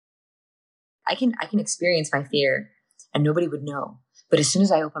I can experience my fear and nobody would know. But as soon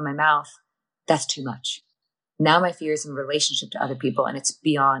as I open my mouth, that's too much. Now my fear is in relationship to other people and it's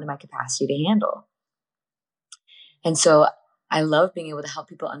beyond my capacity to handle. And so I love being able to help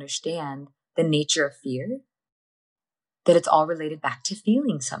people understand the nature of fear, that it's all related back to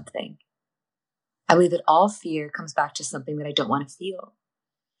feeling something. I believe that all fear comes back to something that I don't want to feel.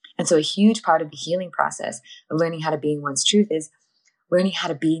 And so a huge part of the healing process of learning how to be in one's truth is learning how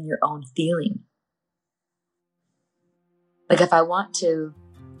to be in your own feeling. Like if I want to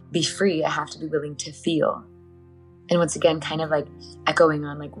be free, I have to be willing to feel. And once again, kind of like echoing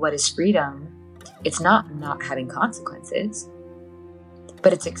on like, what is freedom? It's not having consequences,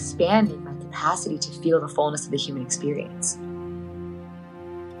 but it's expanding my capacity to feel the fullness of the human experience.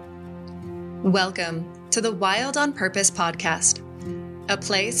 Welcome to the Wild on Purpose podcast, a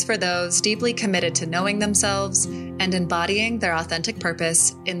place for those deeply committed to knowing themselves and embodying their authentic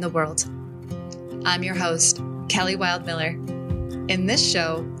purpose in the world. I'm your host, Kelly Wild-Miller. In this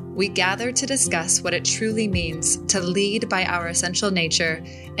show, we gather to discuss what it truly means to lead by our essential nature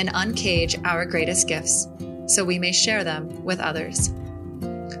and uncage our greatest gifts so we may share them with others.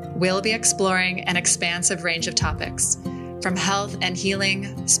 We'll be exploring an expansive range of topics, from health and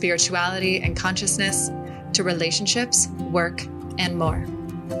healing, spirituality and consciousness, to relationships, work, and more.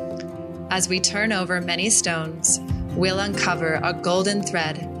 As we turn over many stones, we'll uncover a golden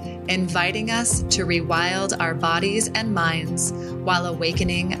thread, inviting us to rewild our bodies and minds while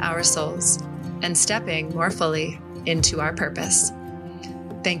awakening our souls and stepping more fully into our purpose.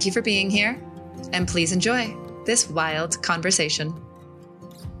 Thank you for being here, and please enjoy this wild conversation.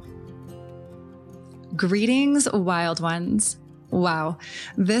 Greetings, wild ones. Wow,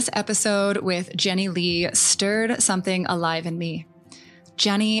 this episode with Jenny Lee stirred something alive in me.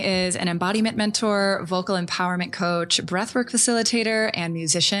 Jenny is an embodiment mentor, vocal empowerment coach, breathwork facilitator, and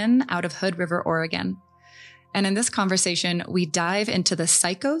musician out of Hood River, Oregon. And in this conversation, we dive into the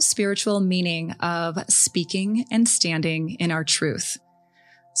psycho-spiritual meaning of speaking and standing in our truth.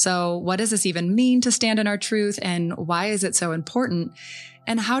 So what does this even mean to stand in our truth, and why is it so important?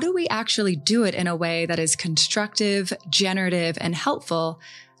 And how do we actually do it in a way that is constructive, generative, and helpful,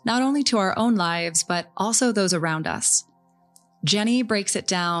 not only to our own lives, but also those around us? Jenny breaks it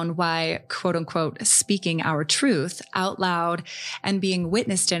down why, quote unquote, speaking our truth out loud and being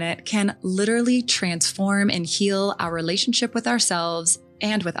witnessed in it can literally transform and heal our relationship with ourselves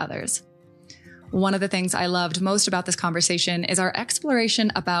and with others. One of the things I loved most about this conversation is our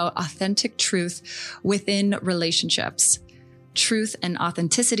exploration about authentic truth within relationships. Truth and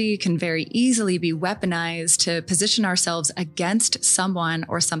authenticity can very easily be weaponized to position ourselves against someone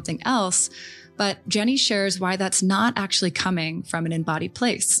or something else, but Jenny shares why that's not actually coming from an embodied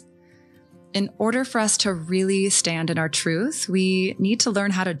place. In order for us to really stand in our truth, we need to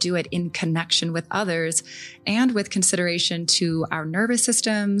learn how to do it in connection with others and with consideration to our nervous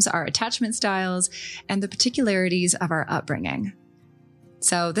systems, our attachment styles, and the particularities of our upbringing.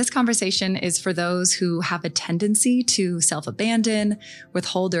 So this conversation is for those who have a tendency to self-abandon,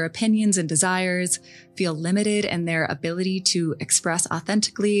 withhold their opinions and desires, feel limited in their ability to express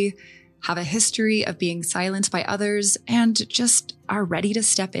authentically, have a history of being silenced by others, and just are ready to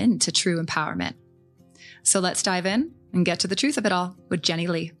step into true empowerment. So let's dive in and get to the truth of it all with Jenny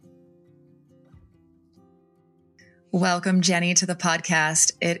Lee. Welcome, Jenny, to the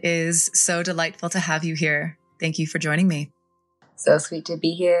podcast. It is so delightful to have you here. Thank you for joining me. So sweet to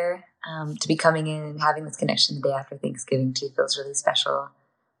be here, to be coming in and having this connection the day after Thanksgiving too feels really special.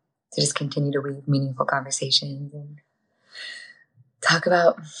 To just continue to weave meaningful conversations and talk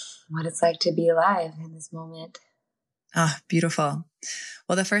about what it's like to be alive in this moment. Ah, beautiful.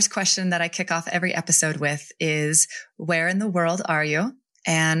 Well, the first question that I kick off every episode with is, where in the world are you?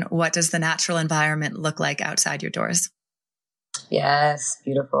 And what does the natural environment look like outside your doors? Yes,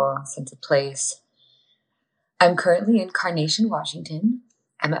 beautiful sense of place. I'm currently in Carnation, Washington.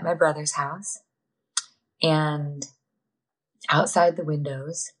 I'm at my brother's house. And outside the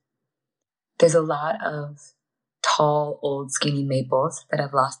windows, there's a lot of tall, old, skinny maples that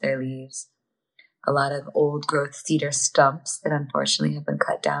have lost their leaves. A lot of old growth cedar stumps that unfortunately have been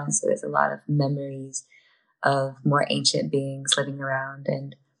cut down. So there's a lot of memories of more ancient beings living around.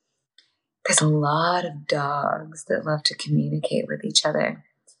 And there's a lot of dogs that love to communicate with each other.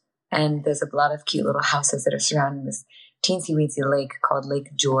 And there's a lot of cute little houses that are surrounding this teensy-weensy lake called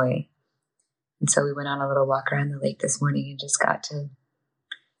Lake Joy. And so we went on a little walk around the lake this morning and just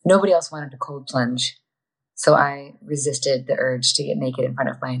nobody else wanted a cold plunge. So I resisted the urge to get naked in front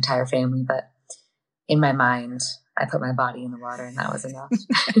of my entire family. But in my mind, I put my body in the water and that was enough.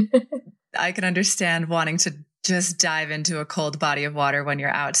 I can understand wanting to just dive into a cold body of water when you're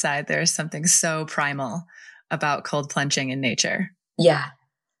outside. There's something so primal about cold plunging in nature. Yeah.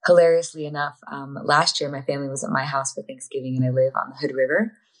 Hilariously enough, last year my family was at my house for Thanksgiving, and I live on the Hood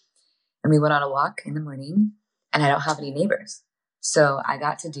River. And we went on a walk in the morning, and I don't have any neighbors. So I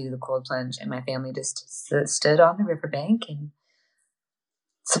got to do the cold plunge, and my family just stood on the riverbank and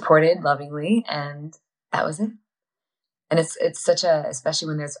supported lovingly. And that was it. And it's such a, especially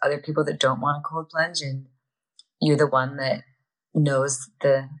when there's other people that don't want a cold plunge and you're the one that knows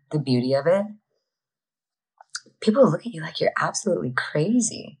the beauty of it. People look at you like you're absolutely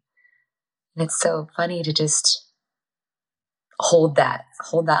crazy. And it's so funny to just hold that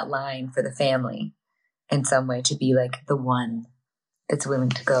line for the family in some way, to be like the one that's willing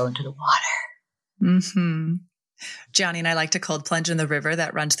to go into the water. Mm-hmm. Gianni and I like to cold plunge in the river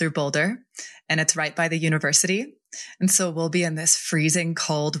that runs through Boulder, and it's right by the university. And so we'll be in this freezing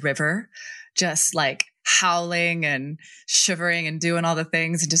cold river, just like howling and shivering and doing all the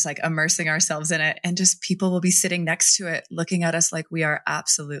things and just like immersing ourselves in it. And just people will be sitting next to it, looking at us like we are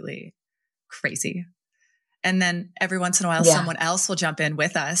absolutely crazy. And then every once in a while, someone else will jump in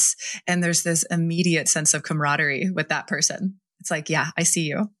with us. And there's this immediate sense of camaraderie with that person. It's like, yeah, I see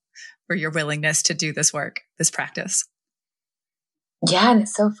you, for your willingness to do this work, this practice. Yeah. And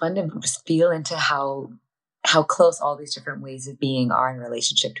it's so fun to just feel into how close all these different ways of being are in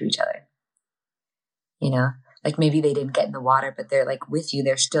relationship to each other. You know, like maybe they didn't get in the water, but they're like with you.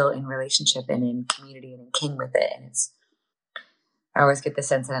 They're still in relationship and in community and in kin with it. And I always get the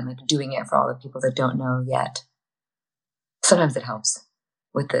sense that I'm like doing it for all the people that don't know yet. Sometimes it helps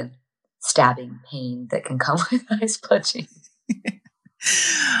with the stabbing pain that can come with ice plunging.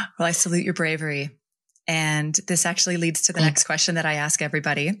 Well, I salute your bravery. And this actually leads to the next question that I ask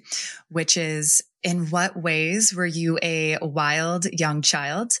everybody, which is, in what ways were you a wild young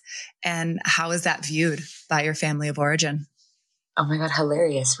child? And how is that viewed by your family of origin? Oh my God,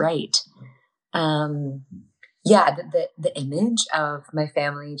 hilarious, right? Yeah, the image of my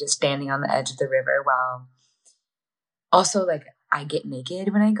family just standing on the edge of the river while also like I get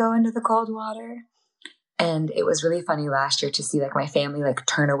naked when I go into the cold water. And it was really funny last year to see like my family like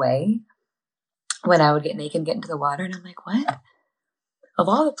turn away when I would get naked and get into the water. And I'm like, what? Of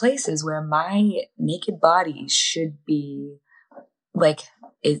all the places where my naked body should be like,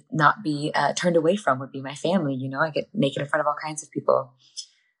 it not be turned away from, would be my family. You know, I get naked in front of all kinds of people.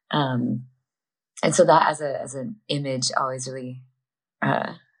 And so that as an image always really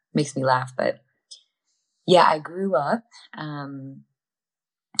makes me laugh. But yeah, I grew up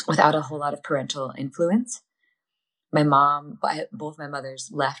without a whole lot of parental influence. My mom, both my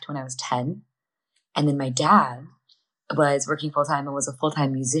mothers left when I was 10. And then my dad was working full-time and was a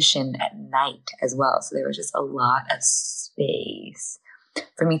full-time musician at night as well. So there was just a lot of space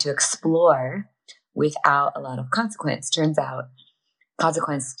for me to explore without a lot of consequence. Turns out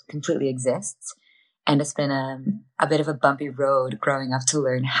consequence completely exists. And it's been a bit of a bumpy road growing up to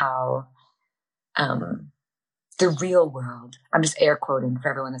learn how the real world, I'm just air quoting for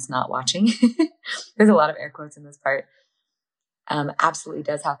everyone that's not watching. There's a lot of air quotes in this part. Absolutely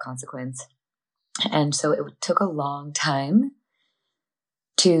does have consequence. And so it took a long time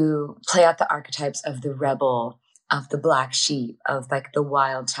to play out the archetypes of the rebel, of the black sheep, of like the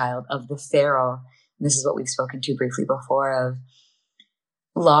wild child, of the feral. And this is what we've spoken to briefly before, of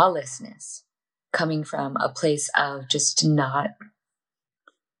lawlessness coming from a place of just not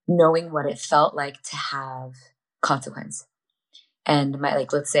knowing what it felt like to have consequence. And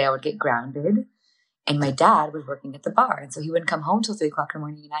let's say I would get grounded and my dad was working at the bar. And so he wouldn't come home till 3 o'clock in the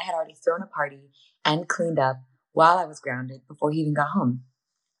morning. And I had already thrown a party and cleaned up while I was grounded before he even got home.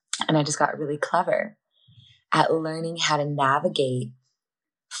 And I just got really clever at learning how to navigate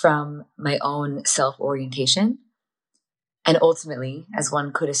from my own self-orientation. And ultimately, as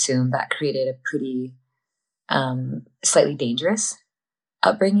one could assume, that created a pretty slightly dangerous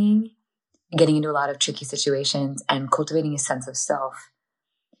upbringing, getting into a lot of tricky situations and cultivating a sense of self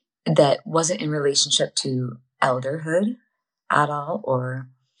that wasn't in relationship to elderhood at all, or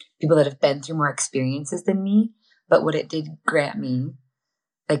people that have been through more experiences than me. But what it did grant me,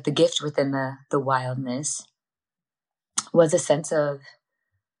 like the gift within the wildness, was a sense of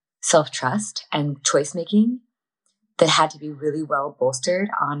self-trust and choice-making that had to be really well bolstered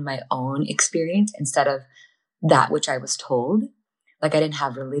on my own experience instead of that which I was told. Like I didn't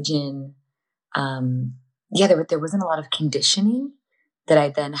have religion. There wasn't a lot of conditioning that I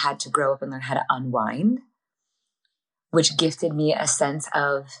then had to grow up and learn how to unwind, which gifted me a sense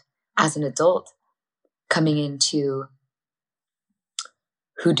of, as an adult, coming into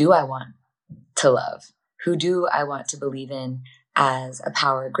who do I want to love? Who do I want to believe in as a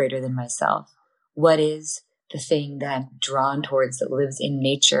power greater than myself? What is the thing that I'm drawn towards that lives in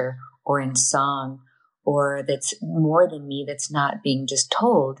nature or in song, or that's more than me, that's not being just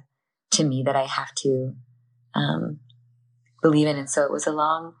told to me, that I have to believe in. And so it was a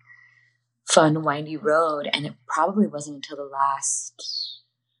long, fun, windy road. And it probably wasn't until the last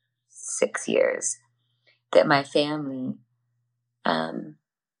 6 years that my family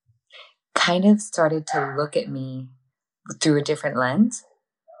kind of started to look at me through a different lens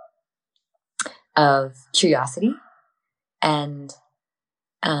of curiosity and,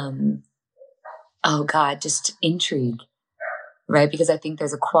 just intrigue, right? Because I think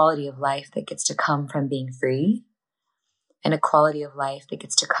there's a quality of life that gets to come from being free, and a quality of life that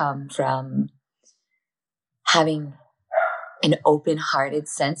gets to come from having an open-hearted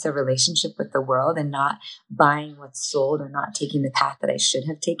sense of relationship with the world and not buying what's sold or not taking the path that I should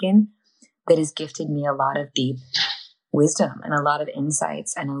have taken, that has gifted me a lot of deep wisdom and a lot of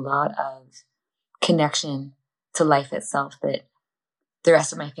insights and a lot of connection to life itself that the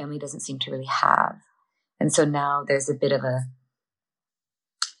rest of my family doesn't seem to really have. And so now there's a bit of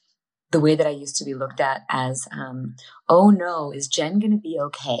the way that I used to be looked at as, oh no, is Jen going to be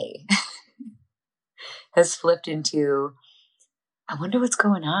okay? has flipped into, I wonder what's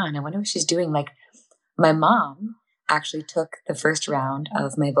going on. I wonder what she's doing. Like, my mom actually took the first round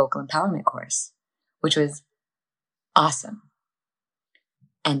of my vocal empowerment course, which was awesome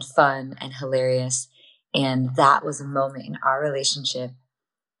and fun and hilarious. And that was a moment in our relationship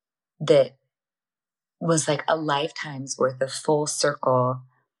that was like a lifetime's worth of full circle.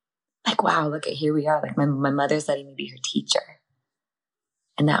 Like, wow, look at, here we are. Like, my mother's letting me be her teacher.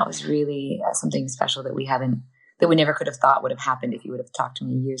 And that was really something special that we never could have thought would have happened if you would have talked to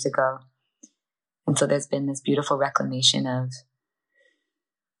me years ago. And so there's been this beautiful reclamation of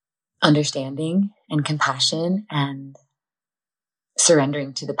understanding and compassion and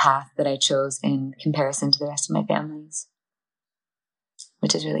surrendering to the path that I chose in comparison to the rest of my families,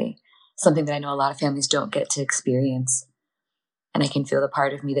 which is really something that I know a lot of families don't get to experience. And I can feel the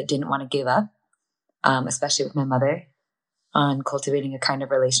part of me that didn't want to give up, especially with my mother, on cultivating a kind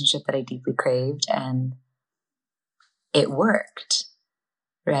of relationship that I deeply craved. And it worked,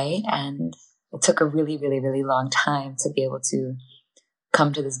 right? And it took a really, really, really long time to be able to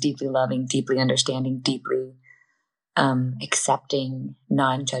come to this deeply loving, deeply understanding, deeply accepting,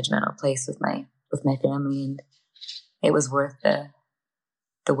 non-judgmental place with my family. And it was worth the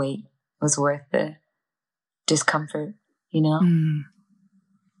wait. It was worth the discomfort, you know?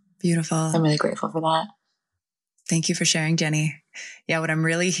 Beautiful. I'm really grateful for that. Thank you for sharing, Jenny. Yeah, what I'm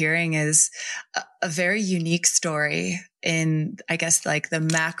really hearing is a very unique story in, I guess, like the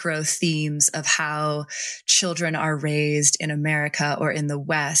macro themes of how children are raised in America or in the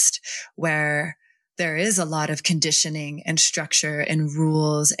West, where there is a lot of conditioning and structure and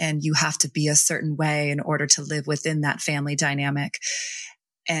rules, and you have to be a certain way in order to live within that family dynamic.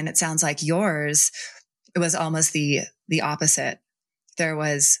 And it sounds like yours, it was almost the opposite. There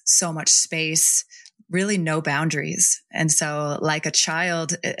was so much space, really no boundaries. And so like a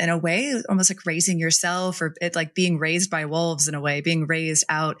child, in a way, almost like raising yourself, or it like being raised by wolves in a way, being raised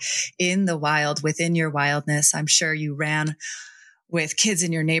out in the wild, within your wildness. I'm sure you ran with kids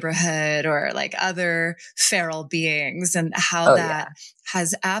in your neighborhood or like other feral beings, and how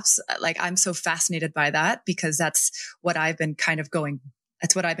has like, I'm so fascinated by that, because that's what I've been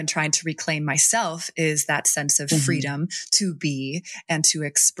that's what I've been trying to reclaim myself, is that sense of freedom to be and to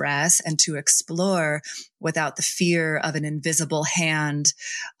express and to explore without the fear of an invisible hand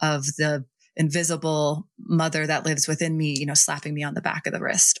of the invisible mother that lives within me, you know, slapping me on the back of the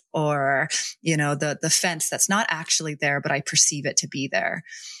wrist, or, you know, the fence that's not actually there, but I perceive it to be there.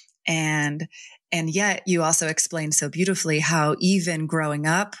 And yet you also explained so beautifully how even growing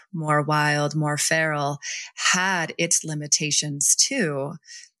up more wild, more feral had its limitations too,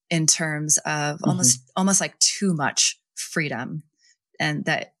 in terms of almost like too much freedom, and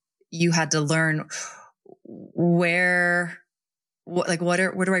that you had to learn where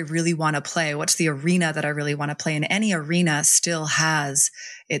do I really want to play? What's the arena that I really want to play? And any arena still has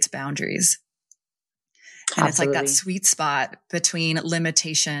its boundaries. And Absolutely. It's like that sweet spot between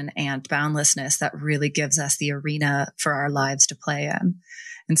limitation and boundlessness that really gives us the arena for our lives to play in.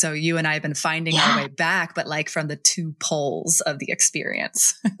 And so you and I have been finding our way back, but like from the two poles of the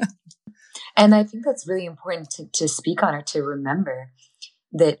experience. And I think that's really important to speak on, or to remember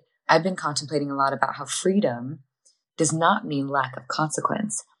that I've been contemplating a lot about how freedom does not mean lack of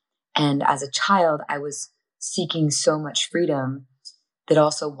consequence. And as a child, I was seeking so much freedom that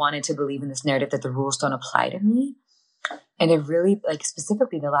also wanted to believe in this narrative that the rules don't apply to me. And it really, like,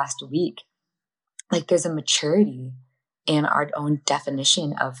 specifically the last week, like, there's a maturity in our own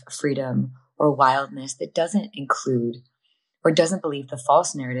definition of freedom or wildness that doesn't include or doesn't believe the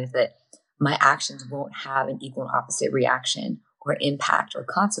false narrative that my actions won't have an equal and opposite reaction or impact or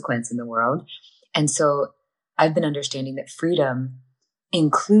consequence in the world. And so I've been understanding that freedom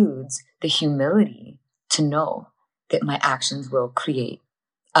includes the humility to know that my actions will create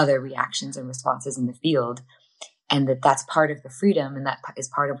other reactions and responses in the field, and that that's part of the freedom, and that is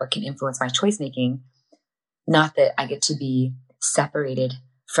part of what can influence my choice making. Not that I get to be separated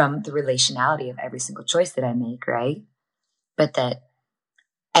from the relationality of every single choice that I make, right? But that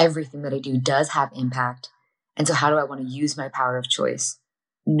everything that I do does have impact. And so how do I want to use my power of choice,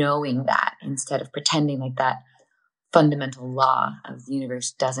 knowing that, instead of pretending like that fundamental law of the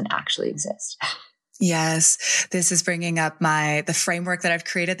universe doesn't actually exist? Yes, this is bringing up the framework that I've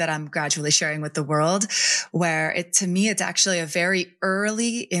created that I'm gradually sharing with the world, where to me, it's actually a very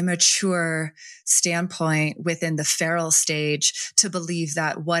early, immature standpoint within the feral stage to believe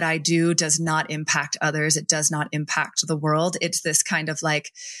that what I do does not impact others. It does not impact the world. It's this kind of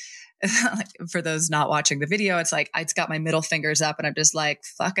like, for those not watching the video, it's like, it's got my middle fingers up and I'm just like,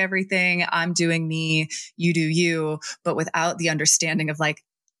 fuck everything. I'm doing me, you do you, but without the understanding of like,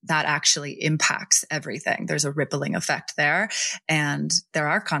 that actually impacts everything. There's a rippling effect there, and there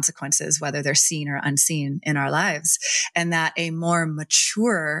are consequences, whether they're seen or unseen in our lives. And that a more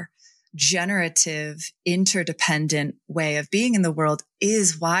mature, generative, interdependent way of being in the world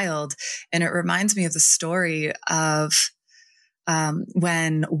is wild. And it reminds me of the story of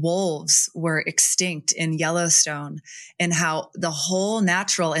when wolves were extinct in Yellowstone, and how the whole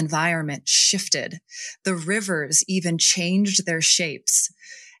natural environment shifted. The rivers even changed their shapes.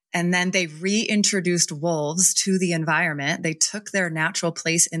 And then they reintroduced wolves to the environment. They took their natural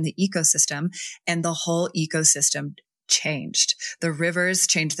place in the ecosystem, and the whole ecosystem changed. The rivers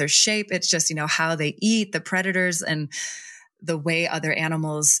changed their shape. It's just, how they eat, the predators, and the way other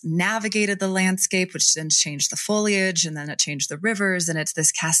animals navigated the landscape, which then changed the foliage, and then it changed the rivers. And it's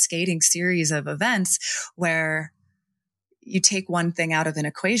this cascading series of events where you take one thing out of an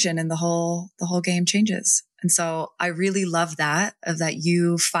equation and the whole game changes. And so I really love that, of that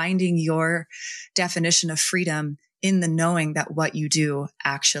you finding your definition of freedom in the knowing that what you do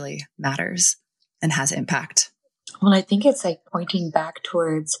actually matters and has impact. Well, I think it's like pointing back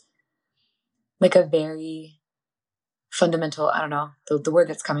towards like a very fundamental, I don't know, the word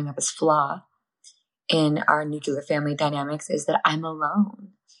that's coming up is flaw in our nuclear family dynamics, is that I'm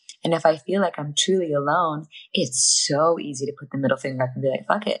alone. And if I feel like I'm truly alone, it's so easy to put the middle finger up and be like,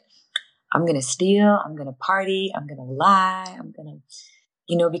 fuck it. I'm going to steal. I'm going to party. I'm going to lie. I'm going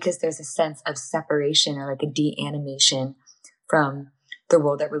to, because there's a sense of separation or like a de-animation from the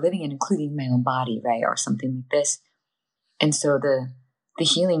world that we're living in, including my own body, right? Or something like this. And so the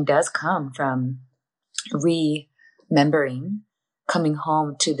healing does come from remembering, coming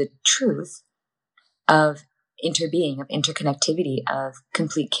home to the truth of interbeing, of interconnectivity, of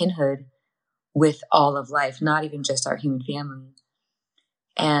complete kinhood with all of life, not even just our human family.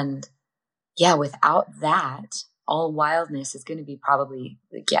 And yeah, without that, all wildness is going to be probably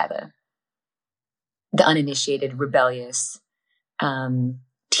the uninitiated, rebellious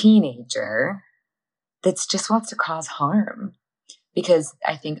teenager that just wants to cause harm. Because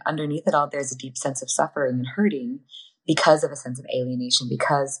I think underneath it all, there's a deep sense of suffering and hurting because of a sense of alienation,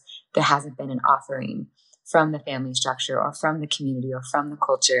 because there hasn't been an offering from the family structure or from the community or from the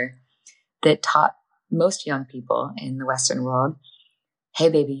culture that taught most young people in the Western world, hey,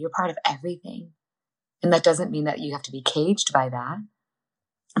 baby, you're part of everything. And that doesn't mean that you have to be caged by that,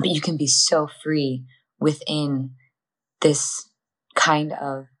 but you can be so free within this kind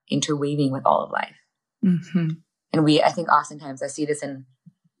of interweaving with all of life. Mm-hmm. And I think oftentimes I see this in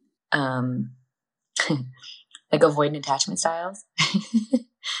like avoidant attachment styles,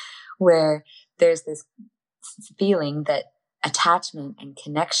 where there's this feeling that attachment and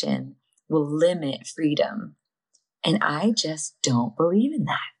connection will limit freedom. And I just don't believe in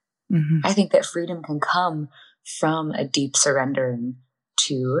that. Mm-hmm. I think that freedom can come from a deep surrendering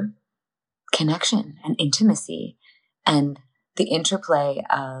to connection and intimacy, and the interplay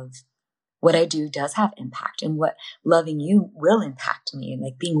of what I do does have impact, and what loving you will impact me, and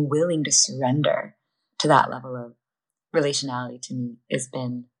like being willing to surrender to that level of relationality to me has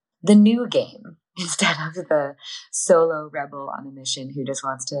been the new game, instead of the solo rebel on a mission who just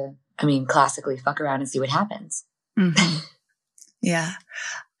wants to, classically fuck around and see what happens. Mm-hmm. Yeah.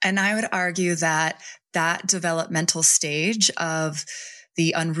 And I would argue that developmental stage of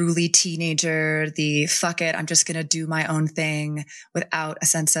the unruly teenager, the fuck it, I'm just going to do my own thing without a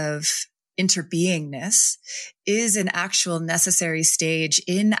sense of interbeingness is an actual necessary stage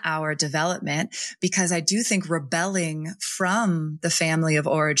in our development, because I do think rebelling from the family of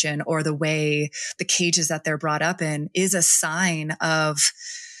origin or the way the cages that they're brought up in is a sign of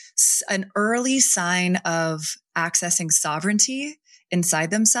an early sign of accessing sovereignty inside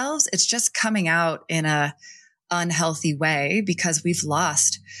themselves. It's just coming out in a unhealthy way because we've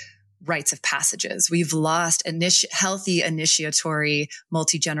lost rites of passages. We've lost healthy initiatory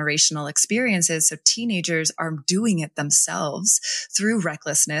multi-generational experiences. So teenagers are doing it themselves through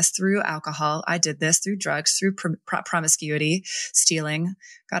recklessness, through alcohol. I did this through drugs, through promiscuity, stealing.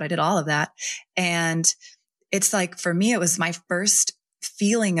 God, I did all of that. And it's like, for me, it was my first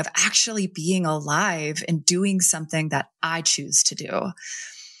feeling of actually being alive and doing something that I choose to do.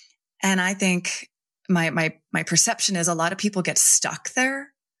 And I think my perception is a lot of people get stuck there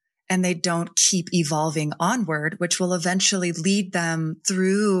and they don't keep evolving onward, which will eventually lead them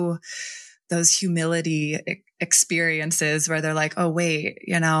through those humility experiences where they're like, oh, wait,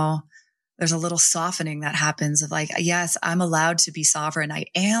 there's a little softening that happens of like, yes, I'm allowed to be sovereign. I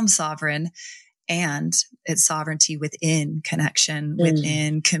am sovereign. And it's sovereignty within connection,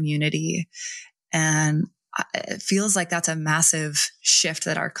 within community. And it feels like that's a massive shift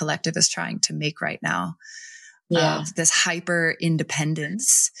that our collective is trying to make right now. Yeah. Of this hyper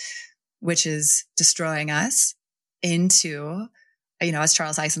independence, which is destroying us, into, as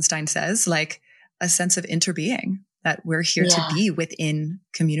Charles Eisenstein says, like a sense of interbeing, that we're here to be within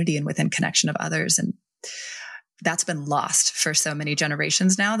community and within connection of others. And that's been lost for so many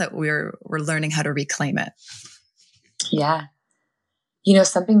generations now that we're learning how to reclaim it. Yeah.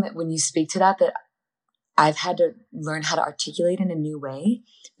 Something that when you speak to that I've had to learn how to articulate in a new way,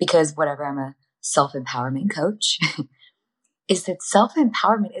 because I'm a self-empowerment coach, is that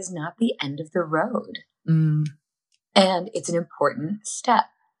self-empowerment is not the end of the road. And it's an important step.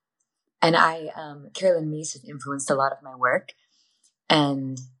 And Carolyn Myss has influenced a lot of my work,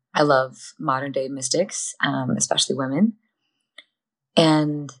 and I love modern day mystics, especially women.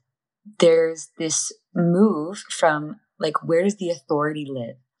 And there's this move from like, where does the authority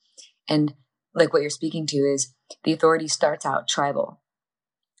live? And like what you're speaking to is the authority starts out tribal.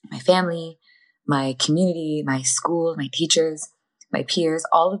 My family, my community, my school, my teachers, my peers,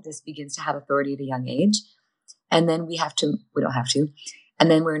 all of this begins to have authority at a young age. And then we don't have to, and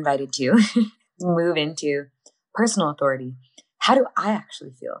then we're invited to move into personal authority. How do I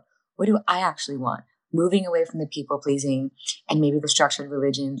actually feel? What do I actually want? Moving away from the people pleasing and maybe the structured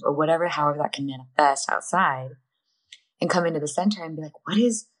religions or however that can manifest outside, and come into the center and be like,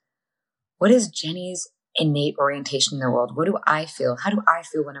 what is Jenny's innate orientation in the world? What do I feel? How do I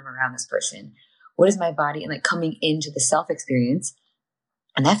feel when I'm around this person? What is my body? And like coming into the self experience.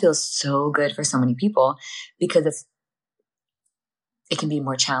 And that feels so good for so many people, because it can be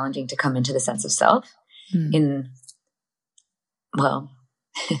more challenging to come into the sense of self in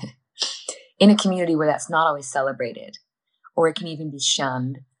a community where that's not always celebrated, or it can even be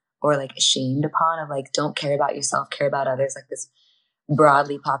shunned or like shamed upon, of like, don't care about yourself, care about others, like this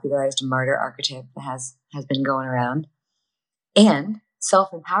broadly popularized martyr archetype that has been going around. And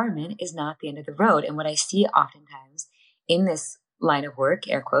self-empowerment is not the end of the road. And what I see oftentimes in this line of work,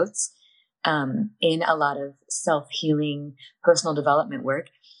 air quotes, in a lot of self-healing, personal development work,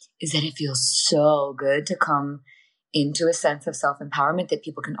 is that it feels so good to come into a sense of self-empowerment that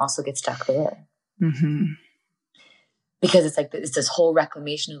people can also get stuck there. Because it's like, it's this whole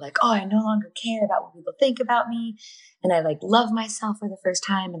reclamation of like, oh, I no longer care about what people think about me. And I like love myself for the first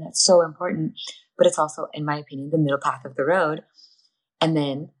time. And that's so important. But it's also, in my opinion, the middle path of the road. And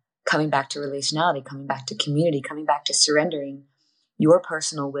then coming back to relationality, coming back to community, coming back to surrendering your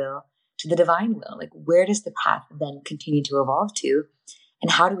personal will to the divine will. Like, where does the path then continue to evolve to?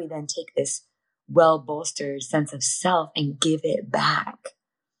 And how do we then take this well-bolstered sense of self and give it back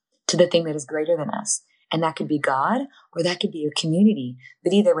to the thing that is greater than us? And that could be God, or that could be a community.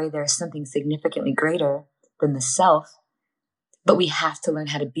 But either way, there's something significantly greater than the self. But we have to learn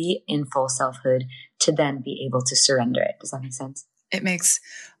how to be in full selfhood to then be able to surrender it. Does that make sense? It makes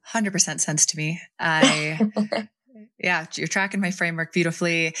 100% sense to me. Yeah, you're tracking my framework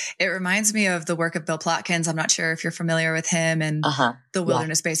beautifully. It reminds me of the work of Bill Plotkins. I'm not sure if you're familiar with him and the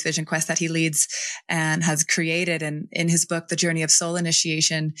wilderness-based vision quest that he leads and has created. And in his book, The Journey of Soul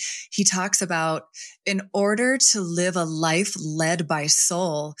Initiation, he talks about, in order to live a life led by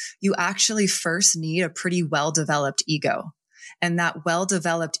soul, you actually first need a pretty well-developed ego. And that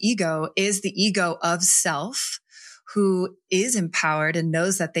well-developed ego is the ego of self, who is empowered and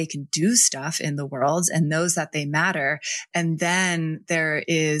knows that they can do stuff in the world and knows that they matter. And then there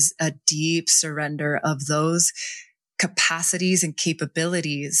is a deep surrender of those capacities and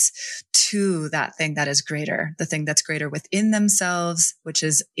capabilities to that thing that is greater, the thing that's greater within themselves, which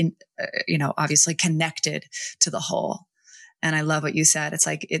is obviously connected to the whole. And I love what you said. It's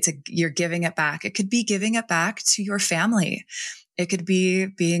like, you're giving it back. It could be giving it back to your family. It could be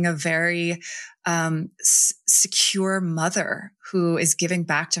being a very secure mother who is giving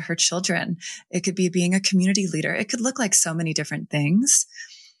back to her children. It could be being a community leader. It could look like so many different things.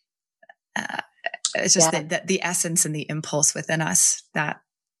 It's just the essence and the impulse within us that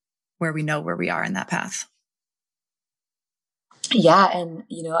where we know where we are in that path. Yeah. And,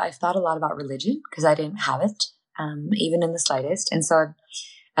 I've thought a lot about religion because I didn't have it, even in the slightest. And so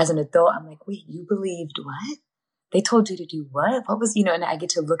as an adult, I'm like, wait, you believed what? They told you to do what? What was, and I get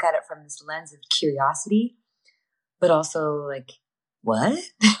to look at it from this lens of curiosity, but also like, what?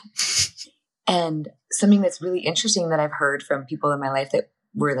 And something that's really interesting that I've heard from people in my life that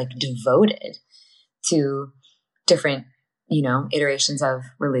were like devoted to different, iterations of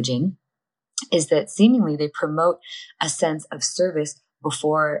religion is that seemingly they promote a sense of service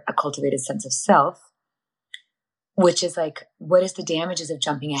before a cultivated sense of self, which is like, what is the damages of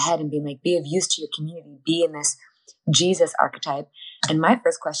jumping ahead and being like, be of use to your community, be in this Jesus archetype. And my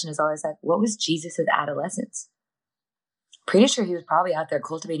first question is always like, what was Jesus's adolescence? Pretty sure he was probably out there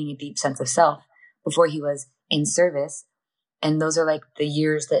cultivating a deep sense of self before he was in service. And those are like the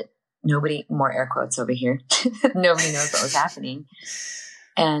years that nobody, more air quotes over here, nobody knows what was happening.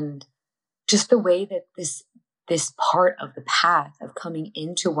 And just the way that this part of the path of coming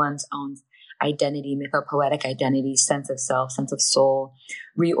into one's own identity, mythopoetic identity, sense of self, sense of soul,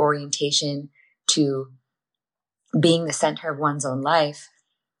 reorientation to being the center of one's own life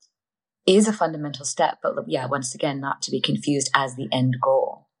is a fundamental step. But yeah, once again, not to be confused as the end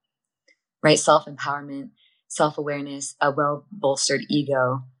goal, right? Self-empowerment, self-awareness, a well-bolstered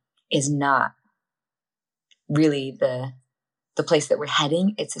ego is not really the place that we're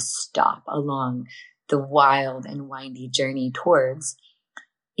heading. It's a stop along the wild and windy journey towards,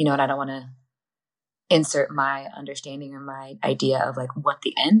 and I don't want to insert my understanding or my idea of like what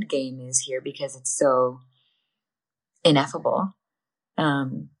the end game is here because it's so ineffable.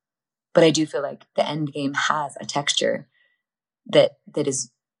 But I do feel like the end game has a texture that is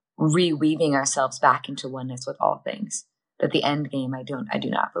reweaving ourselves back into oneness with all things. That the end game, I do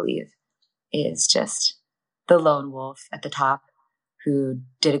not believe is just the lone wolf at the top who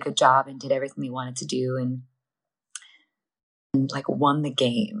did a good job and did everything they wanted to do and like won the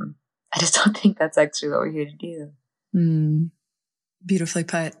game. I just don't think that's actually what we're here to do. Beautifully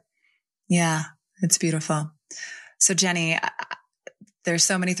put. Yeah, it's beautiful. So Jenny, there's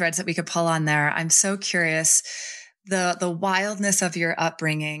so many threads that we could pull on there. I'm so curious, the wildness of your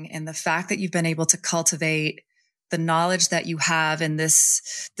upbringing and the fact that you've been able to cultivate the knowledge that you have and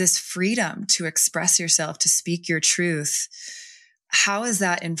this freedom to express yourself, to speak your truth. How is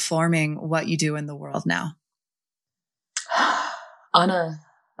that informing what you do in the world now?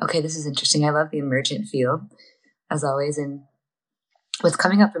 Okay, this is interesting. I love the emergent field as always. And what's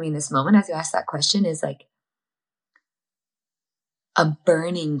coming up for me in this moment as you ask that question is like a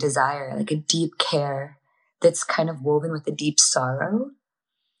burning desire, like a deep care that's kind of woven with a deep sorrow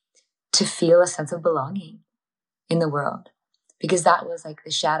to feel a sense of belonging in the world. Because that was like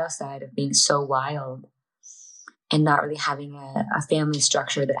the shadow side of being so wild and not really having a family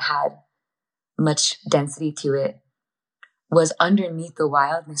structure that had much density to it. Was underneath the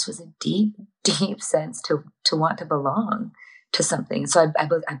wildness was a deep, deep sense to want to belong to something. So I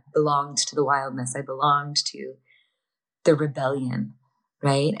belonged to the wildness. I belonged to the rebellion,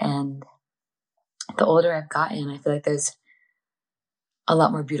 right? And the older I've gotten, I feel like there's a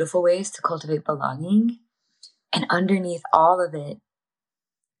lot more beautiful ways to cultivate belonging. And underneath all of it,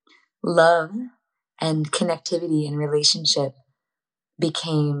 love and connectivity and relationship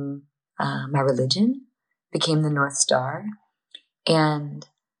became my religion, became the North Star. And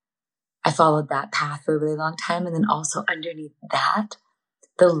I followed that path for a really long time. And then also underneath that,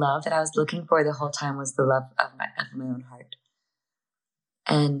 the love that I was looking for the whole time was the love of my own heart.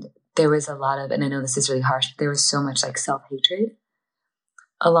 And there was a lot of, and I know this is really harsh, but there was so much like self-hatred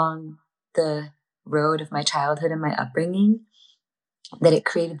along the road of my childhood and my upbringing that it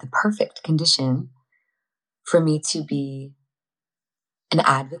created the perfect condition for me to be an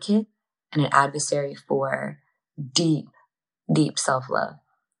advocate and an adversary for deep, deep self-love.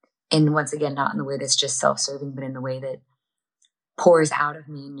 And once again, not in the way that's just self-serving, but in the way that pours out of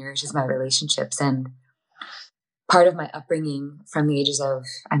me and nourishes my relationships. And part of my upbringing from the ages of,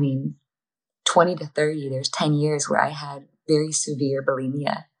 20 to 30, there's 10 years where I had very severe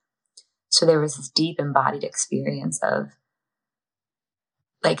bulimia. So there was this deep embodied experience of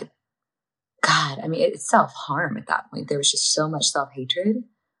like God, I mean, it's self-harm at that point. There was just so much self-hatred.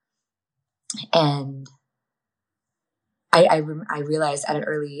 And I realized at an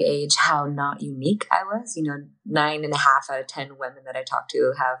early age how not unique I was. 9.5 out of 10 women that I talked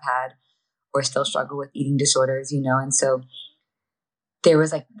to have had or still struggle with eating disorders, and so there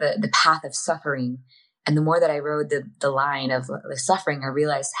was like the path of suffering. And the more that I rode the line of the suffering, I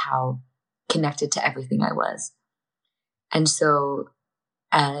realized how connected to everything I was. And so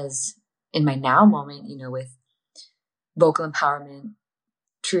as in my now moment, with vocal empowerment,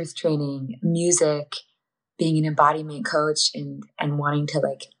 truth training, music, being an embodiment coach, and wanting to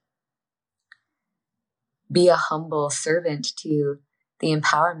like be a humble servant to the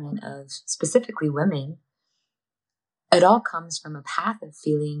empowerment of specifically women, it all comes from a path of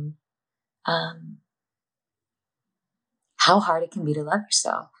feeling how hard it can be to love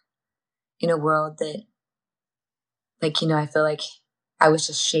yourself in a world that, like, I feel like I was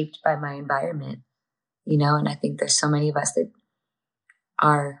just shaped by my environment, and I think there's so many of us that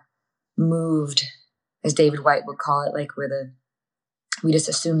are moved, as David White would call it, like we just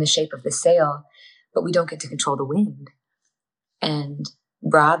assume the shape of the sail, but we don't get to control the wind. And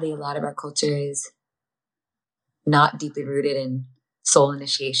broadly, a lot of our culture is not deeply rooted in soul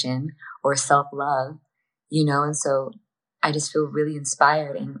initiation or self-love, and so I just feel really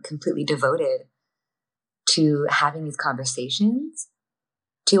inspired and completely devoted to having these conversations,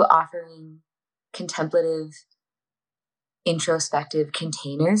 to offering contemplative, introspective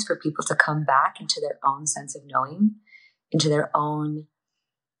containers for people to come back into their own sense of knowing, into their own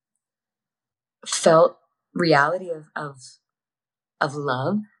felt reality of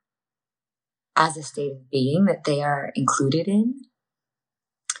love as a state of being that they are included in.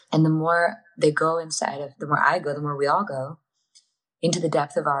 And the more they go the more I go, the more we all go into the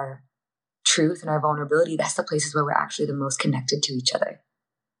depth of our truth and our vulnerability. That's the places where we're actually the most connected to each other.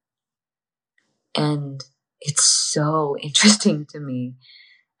 And it's so interesting to me,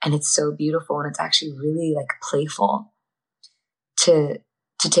 and it's so beautiful, and it's actually really like playful to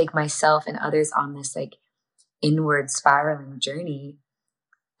take myself and others on this like inward spiraling journey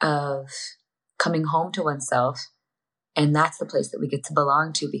of coming home to oneself. And that's the place that we get to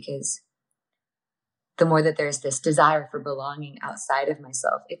belong to, because the more that there's this desire for belonging outside of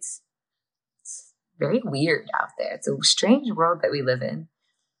myself, it's very weird out there. It's a strange world that we live in.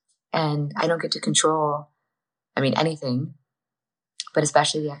 And I don't get to control, anything, but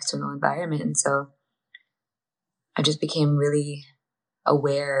especially the external environment. And so I just became really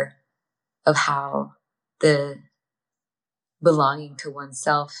aware of how the belonging to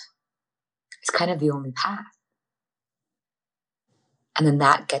oneself is kind of the only path. And then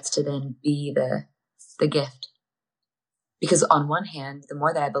that gets to then be the gift. Because on one hand, the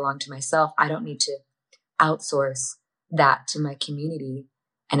more that I belong to myself, I don't need to outsource that to my community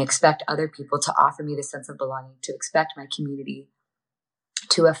and expect other people to offer me the sense of belonging, to expect my community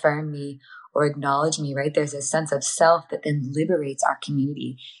to affirm me or acknowledge me, right? There's a sense of self that then liberates our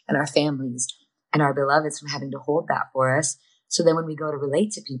community and our families and our beloveds from having to hold that for us. So then when we go to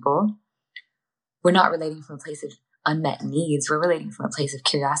relate to people, we're not relating from a place of unmet needs. We're relating from a place of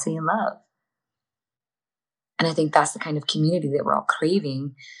curiosity and love. And I think that's the kind of community that we're all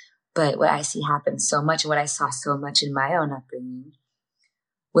craving. But what I see happen so much, and what I saw so much in my own upbringing,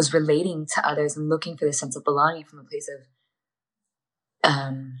 was relating to others and looking for the sense of belonging from a place of,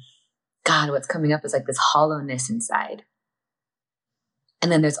 what's coming up is like this hollowness inside. And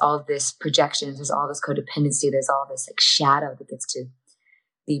then there's all of this projections, there's all this codependency, there's all this like shadow that gets to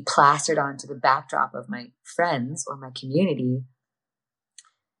be plastered onto the backdrop of my friends or my community,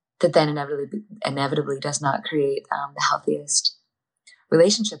 that then inevitably does not create the healthiest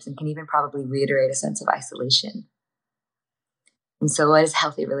relationships, and can even probably reiterate a sense of isolation. And so what does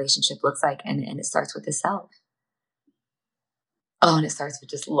healthy relationship looks like? And it starts with the self. Oh, and it starts with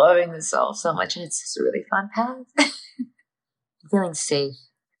just loving the self so much. And it's just a really fun path. Feeling safe.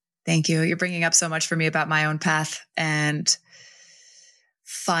 Thank you. You're bringing up so much for me about my own path and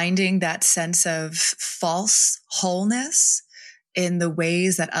finding that sense of false wholeness in the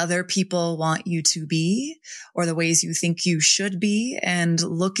ways that other people want you to be, or the ways you think you should be, and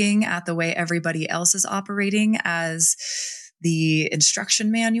looking at the way everybody else is operating as the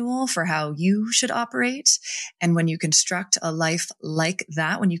instruction manual for how you should operate. And when you construct a life like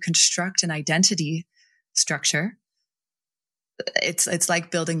that, when you construct an identity structure, it's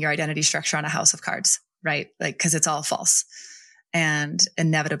like building your identity structure on a house of cards, right? Like, cause it's all false. And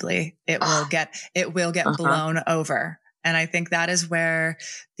inevitably it will get blown over. And I think that is where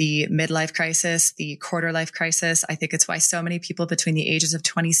the midlife crisis, the quarter life crisis, I think it's why so many people between the ages of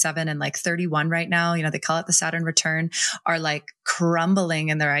 27 and like 31 right now, they call it the Saturn return, are like crumbling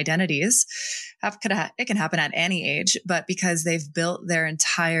in their identities. It can happen at any age, but because they've built their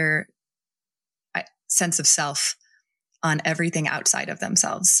entire sense of self on everything outside of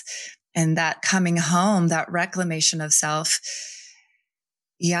themselves. And that coming home, that reclamation of self,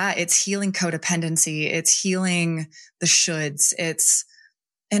 it's healing codependency. It's healing the shoulds. It's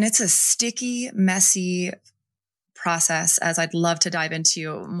a sticky, messy process, as I'd love to dive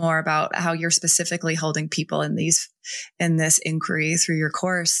into more about how you're specifically holding people in this inquiry through your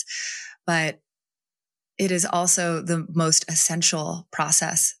course. But it is also the most essential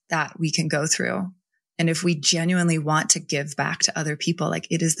process that we can go through. And if we genuinely want to give back to other people, like,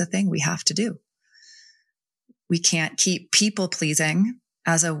 it is the thing we have to do. We can't keep people pleasing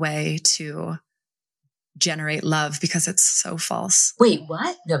as a way to generate love, because it's so false. Wait,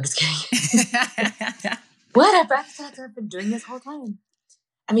 what? No, I'm just kidding. What? I've been doing this whole time.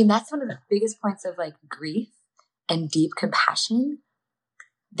 I mean, that's one of the biggest points of like grief and deep compassion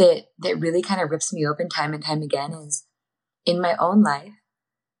that really kind of rips me open time and time again is in my own life.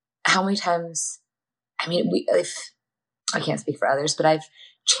 How many times, I mean, I can't speak for others, but I've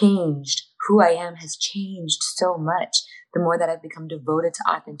changed. Who I am has changed so much. The more that I've become devoted to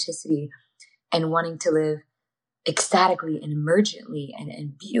authenticity and wanting to live ecstatically and emergently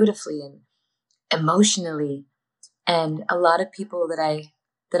and beautifully and emotionally. And a lot of people that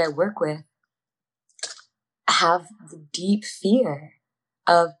I work with have the deep fear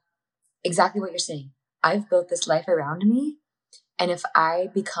of exactly what you're saying. I've built this life around me, and if I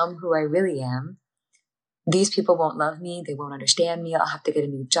become who I really am, these people won't love me. They won't understand me. I'll have to get a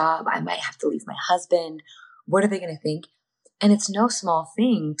new job. I might have to leave my husband. What are they going to think? And it's no small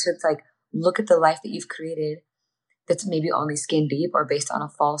thing to like look at the life that you've created that's maybe only skin deep or based on a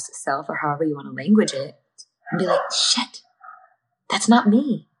false self or however you want to language it, and be like, shit, that's not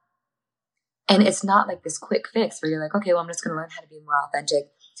me. And it's not like this quick fix where you're like, okay, well, I'm just going to learn how to be more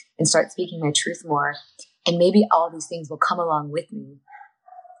authentic and start speaking my truth more. And maybe all these things will come along with me,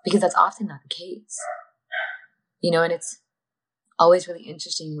 because that's often not the case. And it's always really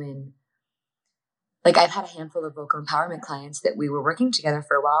interesting when, like, I've had a handful of vocal empowerment clients that we were working together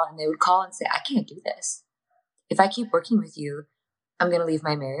for a while, and they would call and say, I can't do this. If I keep working with you, I'm going to leave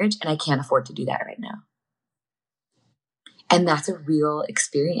my marriage, and I can't afford to do that right now. And that's a real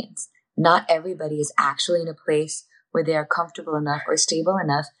experience. Not everybody is actually in a place where they are comfortable enough or stable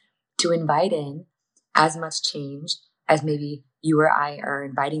enough to invite in as much change as maybe you or I are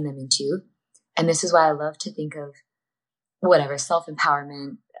inviting them into. And this is why I love to think of whatever,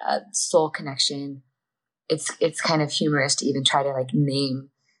 self-empowerment, soul connection. It's kind of humorous to even try to like name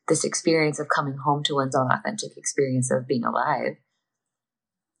this experience of coming home to one's own authentic experience of being alive.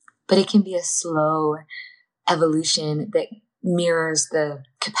 But it can be a slow evolution that mirrors the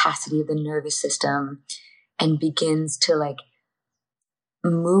capacity of the nervous system and begins to like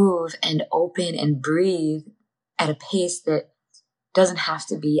move and open and breathe at a pace that doesn't have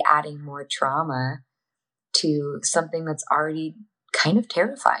to be adding more trauma to something that's already kind of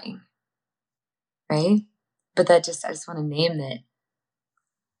terrifying, right? But I just want to name that.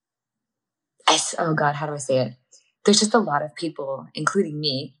 Oh God, how do I say it? There's just a lot of people, including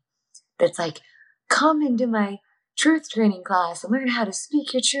me, that's like, come into my truth training class and learn how to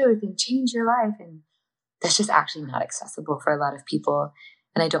speak your truth and change your life. And that's just actually not accessible for a lot of people.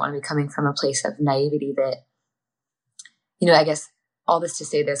 And I don't want to be coming from a place of naivety that, I guess all this to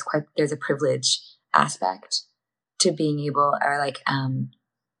say there's a privilege aspect to being able, or like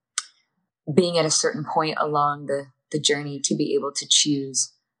being at a certain point along the journey to be able to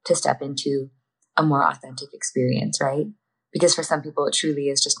choose to step into a more authentic experience, right? Because for some people, it truly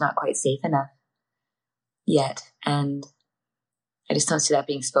is just not quite safe enough yet. And I just don't see that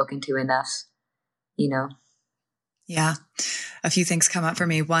being spoken to enough, Yeah. A few things come up for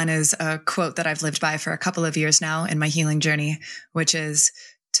me. One is a quote that I've lived by for a couple of years now in my healing journey, which is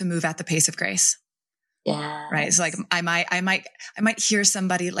to move at the pace of grace. Yeah. Right. So like I might hear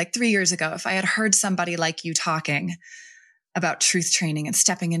somebody like 3 years ago, if I had heard somebody like you talking about truth training and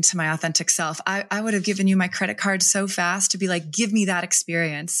stepping into my authentic self, I would have given you my credit card so fast to be like, give me that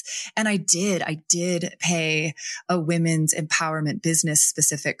experience. And I did pay a women's empowerment business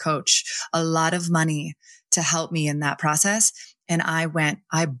specific coach a lot of money to help me in that process. And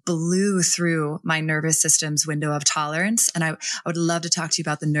I blew through my nervous system's window of tolerance. And I would love to talk to you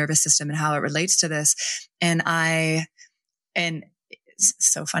about the nervous system and how it relates to this. And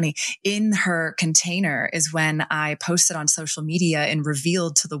so funny. In her container is when I posted on social media and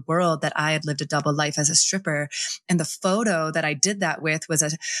revealed to the world that I had lived a double life as a stripper. And the photo that I did that with was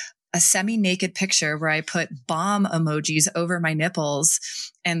a semi-naked picture where I put bomb emojis over my nipples.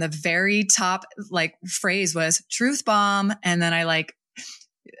 And the very top phrase was truth bomb. And then I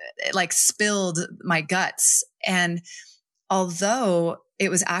spilled my guts. And although it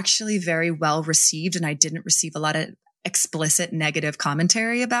was actually very well received and I didn't receive a lot of explicit negative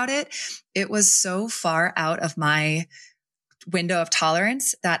commentary about it, it was so far out of my window of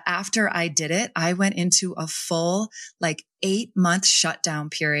tolerance that after I did it, I went into a full 8-month shutdown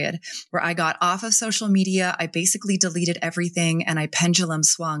period where I got off of social media. I basically deleted everything and I pendulum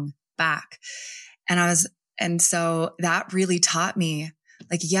swung back. And so that really taught me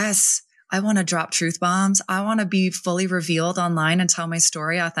yes, I want to drop truth bombs. I want to be fully revealed online and tell my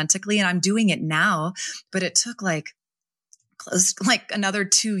story authentically. And I'm doing it now, but it took another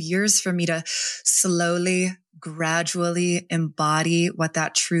 2 years for me to slowly, gradually embody what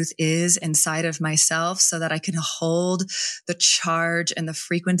that truth is inside of myself so that I can hold the charge and the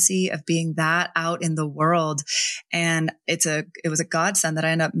frequency of being that out in the world. And it was a godsend that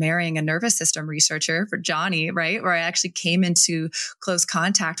I ended up marrying a nervous system researcher for Johnny, right? Where I actually came into close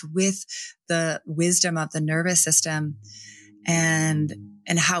contact with the wisdom of the nervous system and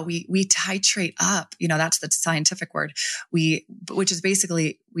how we titrate up, that's the scientific word, which is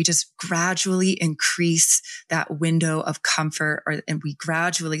basically, we just gradually increase that window of comfort and we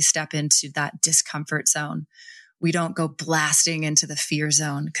gradually step into that discomfort zone. We don't go blasting into the fear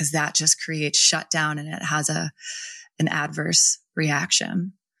zone because that just creates shutdown and it has an adverse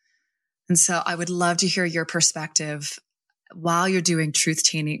reaction. And so I would love to hear your perspective while you're doing truth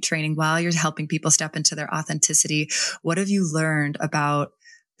training, while you're helping people step into their authenticity. What have you learned about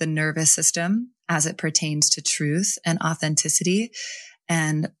the nervous system as it pertains to truth and authenticity?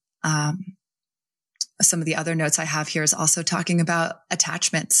 And some of the other notes I have here is also talking about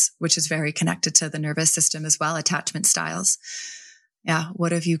attachments, which is very connected to the nervous system as well, attachment styles. Yeah.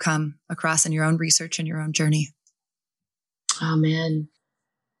 What have you come across in your own research and your own journey? Oh, man.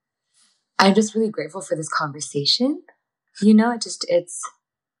 I'm just really grateful for this conversation.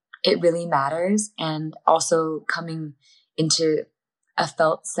 It really matters. And also coming into a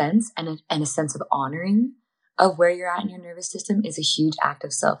felt sense and a sense of honoring of where you're at in your nervous system is a huge act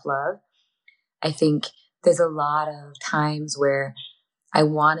of self-love. I think there's a lot of times where I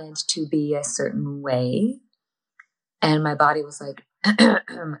wanted to be a certain way and my body was like,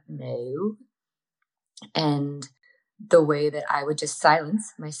 no. And the way that I would just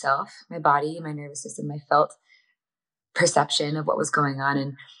silence myself, my body, my nervous system, my felt perception of what was going on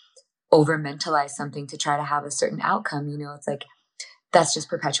and over mentalize something to try to have a certain outcome, it's that's just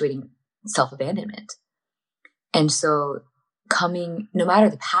perpetuating self-abandonment. And so no matter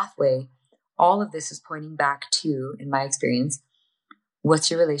the pathway, all of this is pointing back to, in my experience, what's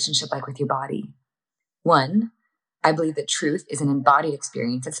your relationship like with your body? One, I believe that truth is an embodied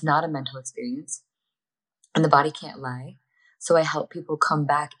experience. It's not a mental experience. And the body can't lie. So I help people come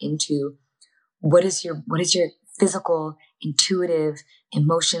back into what is your physical, intuitive,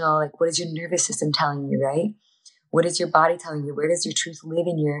 emotional, what is your nervous system telling you, right? What is your body telling you? Where does your truth live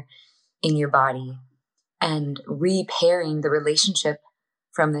in your body? And repairing the relationship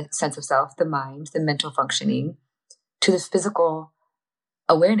from the sense of self, the mind, the mental functioning, to the physical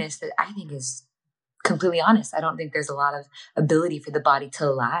awareness that I think is completely honest. I don't think there's a lot of ability for the body to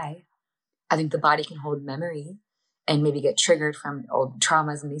lie. I think the body can hold memory and maybe get triggered from old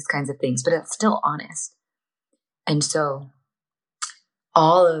traumas and these kinds of things, but it's still honest. And so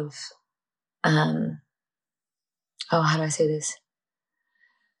all of, how do I say this?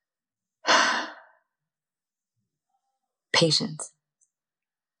 Patience,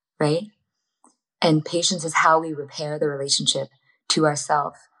 right? And patience is how we repair the relationship to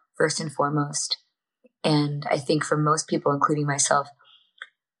ourselves, first and foremost. And I think for most people, including myself,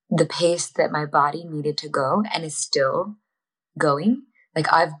 the pace that my body needed to go and is still going,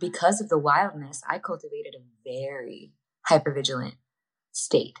 because of the wildness, I cultivated a very hypervigilant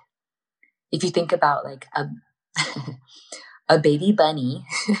state. If you think about a baby bunny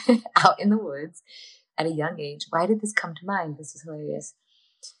out in the woods at a young age, why did this come to mind? This is hilarious.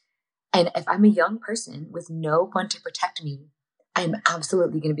 And if I'm a young person with no one to protect me, I'm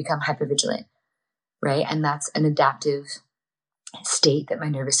absolutely going to become hypervigilant, right? And that's an adaptive state that my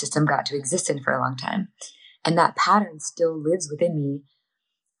nervous system got to exist in for a long time. And that pattern still lives within me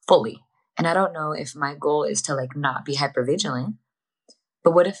fully. And I don't know if my goal is to not be hypervigilant,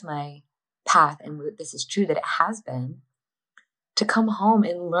 but what if my path, and this is true that it has been, to come home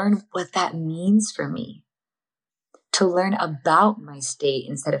and learn what that means for me, to learn about my state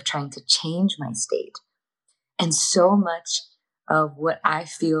instead of trying to change my state. And so much of what I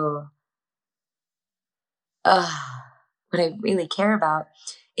feel, what I really care about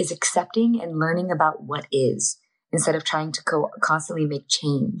is accepting and learning about what is instead of trying to constantly make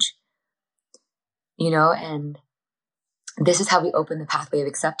change. And this is how we open the pathway of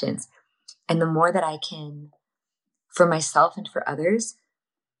acceptance. And the more that I can, for myself and for others,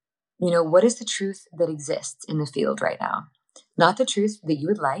 what is the truth that exists in the field right now? Not the truth that you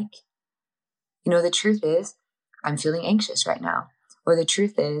would like. The truth is, I'm feeling anxious right now. Or the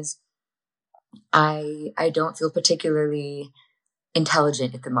truth is, I don't feel particularly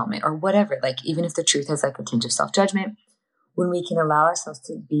intelligent at the moment, or whatever. Like, even if the truth has like a tinge of self-judgment, when we can allow ourselves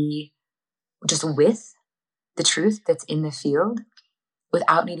to be just with the truth that's in the field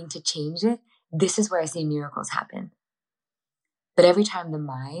without needing to change it, this is where I see miracles happen. But every time the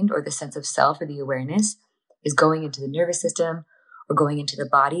mind or the sense of self or the awareness is going into the nervous system or going into the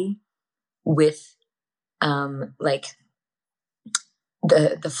body with like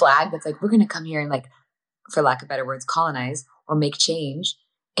the flag that's like, we're going to come here and, like, for lack of better words, colonize or make change,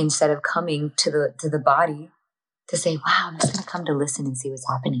 instead of coming to the body to say, wow, I'm just going to come to listen and see what's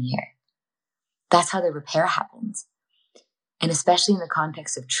happening here. That's how the repair happens. And especially in the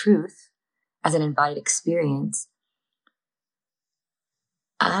context of truth as an embodied experience,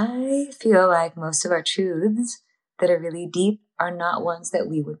 I feel like most of our truths that are really deep are not ones that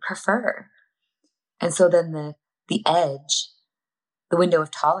we would prefer. And so then the edge, the window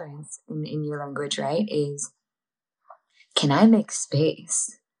of tolerance in your language, right, is, can I make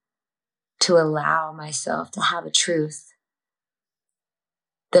space to allow myself to have a truth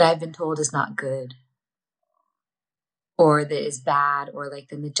that I've been told is not good, or that is bad, or like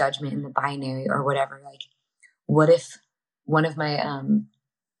then the judgment in the binary or whatever? Like, what if one of my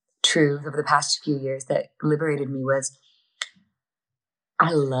truths over the past few years that liberated me was,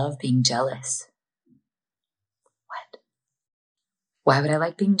 I love being jealous. What? Why would I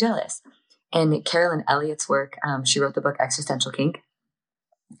like being jealous? And Carolyn Elliott's work, she wrote the book Existential Kink.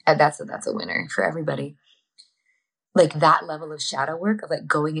 And that's a winner for everybody. Like, that level of shadow work of like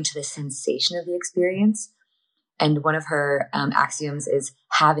going into the sensation of the experience. And one of her axioms is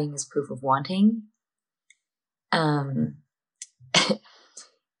having is proof of wanting.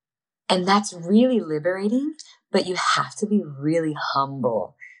 And that's really liberating, but you have to be really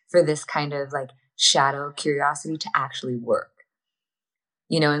humble for this kind of like shadow curiosity to actually work.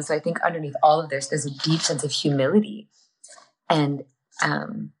 And so I think underneath all of this, there's a deep sense of humility and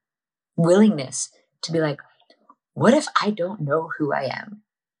willingness to be like, what if I don't know who I am?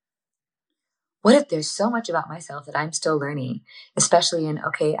 What if there's so much about myself that I'm still learning, especially in,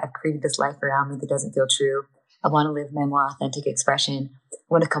 okay, I've created this life around me that doesn't feel true. I want to live my more authentic expression. I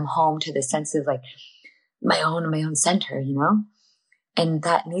want to come home to the sense of like my own center, and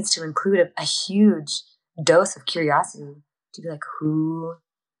that needs to include a huge dose of curiosity to be like, who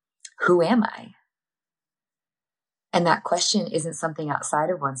am I? And that question isn't something outside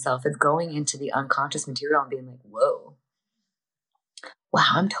of oneself. It's going into the unconscious material and being like, whoa, wow,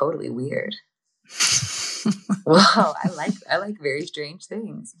 I'm totally weird. Whoa, I like very strange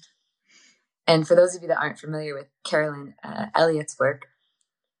things. And for those of you that aren't familiar with Carolyn Elliott's work,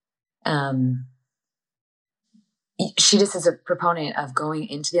 she just is a proponent of going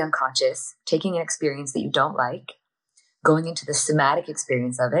into the unconscious, taking an experience that you don't like, going into the somatic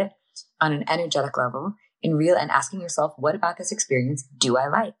experience of it on an energetic level, and asking yourself, what about this experience do I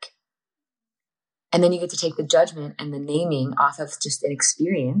like? And then you get to take the judgment and the naming off of just an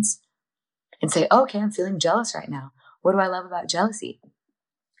experience and say, oh, okay, I'm feeling jealous right now. What do I love about jealousy?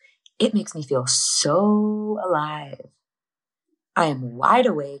 It makes me feel so alive. I am wide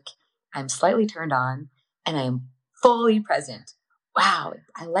awake. I'm slightly turned on, and I am fully present. Wow,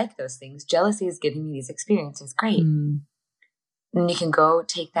 I like those things. Jealousy is giving me these experiences. Great. And you can go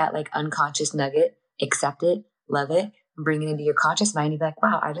take that like unconscious nugget, accept it, love it, and bring it into your conscious mind and be like,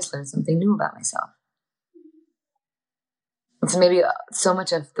 wow, I just learned something new about myself. And so maybe so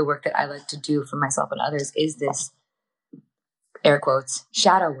much of the work that I like to do for myself and others is this, air quotes,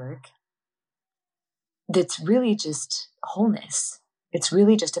 shadow work that's really just wholeness. It's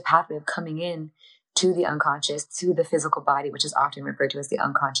really just a pathway of coming in to the unconscious, to the physical body, which is often referred to as the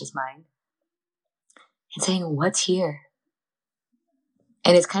unconscious mind, and saying, what's here?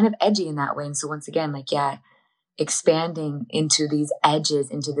 And it's kind of edgy in that way. And so once again, like, yeah, expanding into these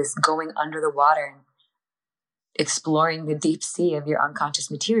edges, into this going under the water and exploring the deep sea of your unconscious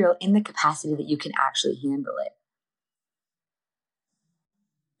material in the capacity that you can actually handle it.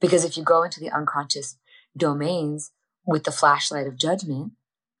 Because if you go into the unconscious domains with the flashlight of judgment,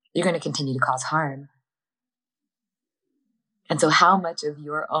 you're going to continue to cause harm. And so how much of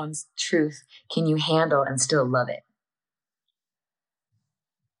your own truth can you handle and still love it?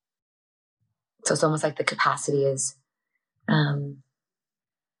 So it's almost like the capacity is,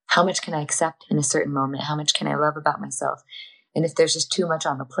 how much can I accept in a certain moment? How much can I love about myself? And if there's just too much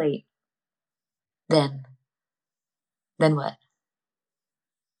on the plate, then what?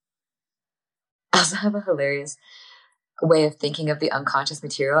 I also have a hilarious way of thinking of the unconscious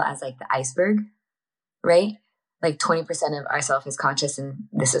material as like the iceberg, right? Like 20% of ourself is conscious, and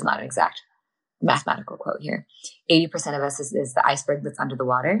this is not an exact mathematical quote here. 80% of us is the iceberg that's under the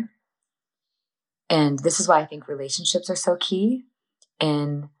water. And this is why I think relationships are so key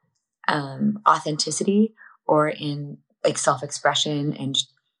in authenticity, or in like self-expression and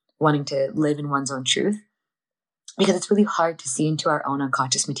wanting to live in one's own truth, because it's really hard to see into our own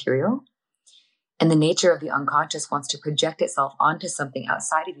unconscious material. And the nature of the unconscious wants to project itself onto something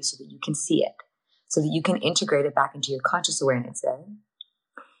outside of you so that you can see it, so that you can integrate it back into your conscious awareness. Right?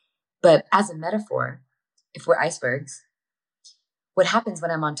 But as a metaphor, if we're icebergs, what happens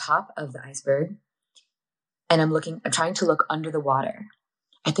when I'm on top of the iceberg and I'm trying to look under the water?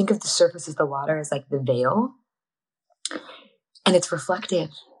 I think of the surface of the water as like the veil, and it's reflective.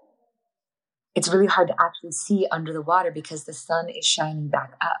 It's really hard to actually see under the water because the sun is shining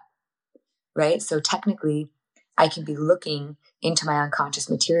back up, right? So technically, I can be looking into my unconscious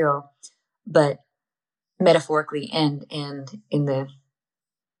material, but metaphorically and in the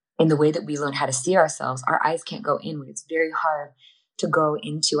way that we learn how to see ourselves, our eyes can't go inward. It's very hard to go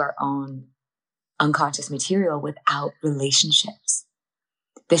into our own unconscious material without relationships.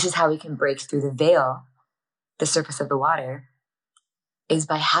 This is how we can break through the veil, the surface of the water, is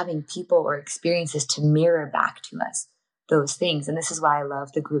by having people or experiences to mirror back to us those things. And this is why I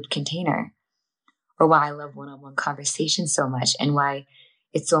love the group container, or why I love one-on-one conversation so much, and why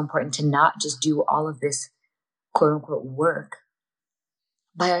it's so important to not just do all of this quote unquote work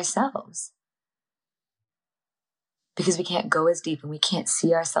by ourselves. Because we can't go as deep and we can't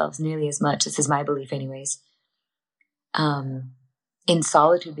see ourselves nearly as much. This is my belief anyways. In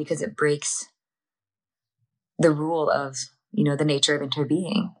solitude, because it breaks the rule of, the nature of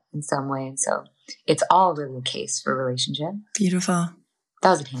interbeing in some way. And so it's all really a case for relationship. Beautiful. That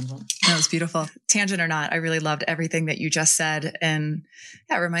was a tangent. That was beautiful. Tangent or not, I really loved everything that you just said. And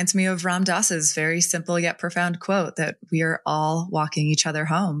yeah, it reminds me of Ram Dass's very simple yet profound quote that we are all walking each other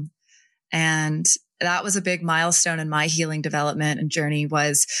home. And that was a big milestone in my healing development and journey,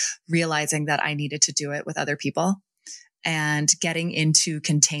 was realizing that I needed to do it with other people. And getting into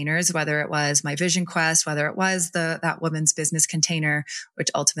containers, whether it was my vision quest, whether it was that woman's business container, which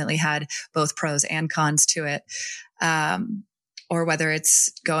ultimately had both pros and cons to it. Or whether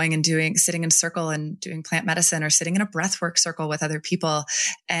it's going and sitting in a circle and doing plant medicine, or sitting in a breathwork circle with other people,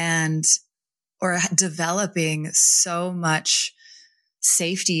 or developing so much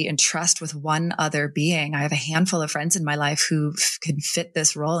safety and trust with one other being. I have a handful of friends in my life who can fit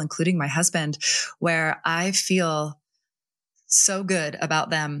this role, including my husband, where I feel so good about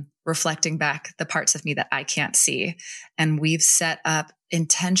them reflecting back the parts of me that I can't see. And we've set up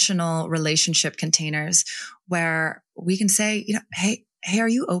intentional relationship containers where we can say, hey, are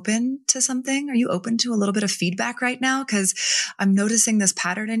you open to something? Are you open to a little bit of feedback right now? Because I'm noticing this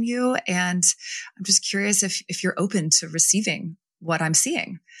pattern in you, and I'm just curious if you're open to receiving what I'm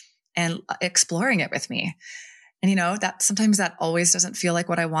seeing and exploring it with me. And that sometimes that always doesn't feel like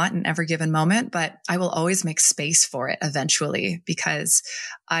what I want in every given moment, but I will always make space for it eventually, because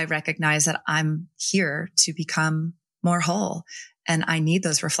I recognize that I'm here to become more whole, and I need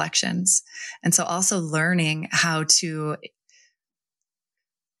those reflections. And so also learning how to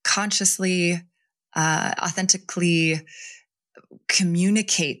consciously, authentically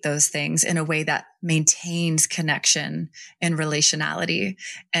communicate those things in a way that maintains connection and relationality.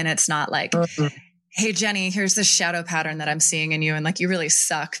 And it's not like, hey, Jenny, here's this shadow pattern that I'm seeing in you, and like, you really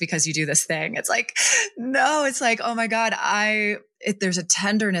suck because you do this thing. It's like, no, it's like, oh my God, there's a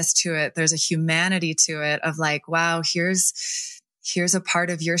tenderness to it. There's a humanity to it of like, wow, here's a part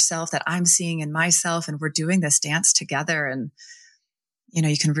of yourself that I'm seeing in myself, and we're doing this dance together. And,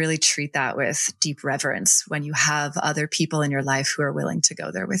 you can really treat that with deep reverence when you have other people in your life who are willing to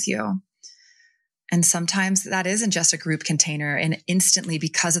go there with you. And sometimes that isn't just a group container. And instantly,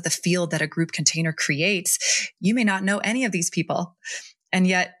 because of the field that a group container creates, you may not know any of these people. And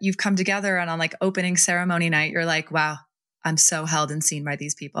yet you've come together, and on like opening ceremony night, you're like, wow, I'm so held and seen by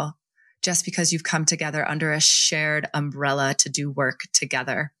these people, just because you've come together under a shared umbrella to do work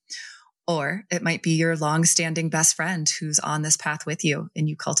together. Or it might be your longstanding best friend who's on this path with you, and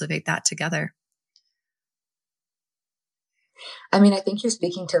you cultivate that together. I mean, I think you're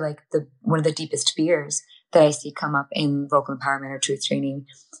speaking to like one of the deepest fears that I see come up in vocal empowerment or truth training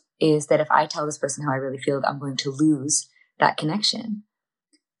is that if I tell this person how I really feel, I'm going to lose that connection.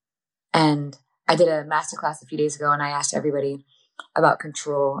 And I did a masterclass a few days ago and I asked everybody about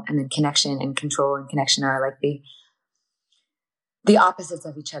control and then connection, and control and connection are like the opposites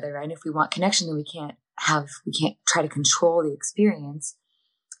of each other, right? And if we want connection, then we can't try to control the experience.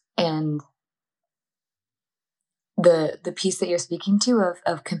 And the piece that you're speaking to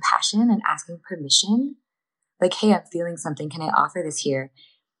of compassion and asking permission, like, hey, I'm feeling something. Can I offer this here?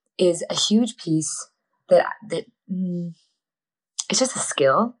 Is a huge piece that it's just a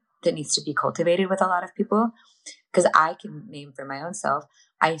skill that needs to be cultivated with a lot of people. Because I can name for my own self,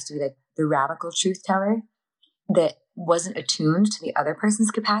 I used to be like the radical truth teller that wasn't attuned to the other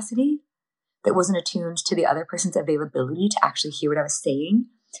person's capacity, that wasn't attuned to the other person's availability to actually hear what I was saying.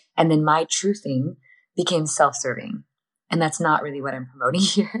 And then my truthing became self-serving. And that's not really what I'm promoting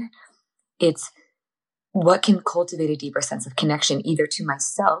here. It's what can cultivate a deeper sense of connection, either to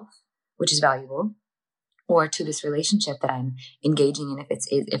myself, which is valuable, or to this relationship that I'm engaging in, if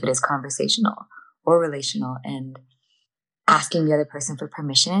it is conversational or relational, and asking the other person for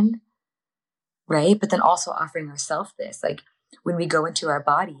permission, right? But then also offering ourselves this, like when we go into our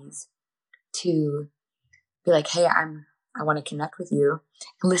bodies, to be like, hey, I want to connect with you,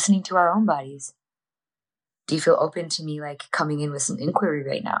 and listening to our own bodies. Do you feel open to me like coming in with some inquiry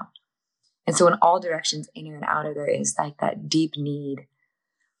right now? And so in all directions, inner and outer, there is like that deep need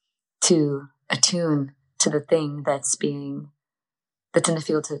to attune to the thing that's in the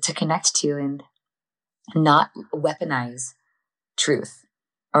field to connect to, and not weaponize truth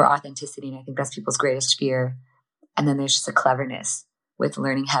or authenticity. And I think that's people's greatest fear. And then there's just a cleverness with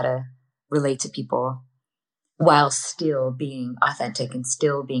learning how to relate to people while still being authentic and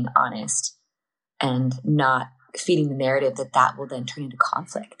still being honest, and not feeding the narrative that will then turn into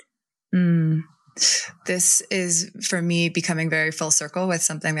conflict. This is, for me, becoming very full circle with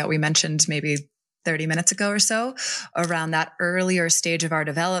something that we mentioned maybe 30 minutes ago or so, around that earlier stage of our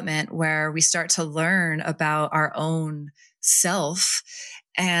development where we start to learn about our own self.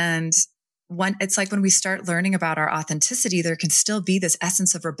 And it's like when we start learning about our authenticity, there can still be this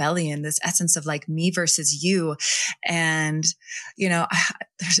essence of rebellion, this essence of like me versus you. And,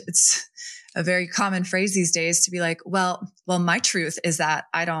 it's a very common phrase these days to be like, well, my truth is that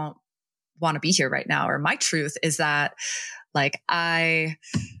I don't want to be here right now. Or my truth is that like, I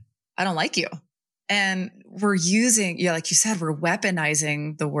don't like you. And we're using, like you said, we're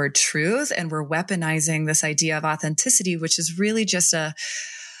weaponizing the word truth, and we're weaponizing this idea of authenticity, which is really just a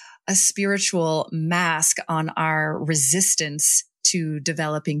spiritual mask on our resistance to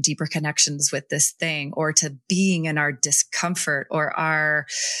developing deeper connections with this thing, or to being in our discomfort, or our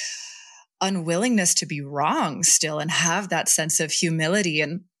unwillingness to be wrong still, and have that sense of humility.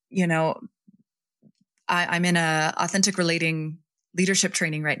 And, I'm in a authentic relating leadership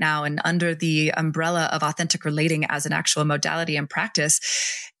training right now. And under the umbrella of authentic relating as an actual modality and practice,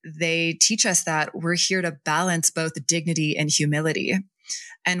 they teach us that we're here to balance both dignity and humility.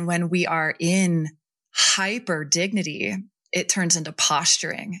 And when we are in hyper dignity, it turns into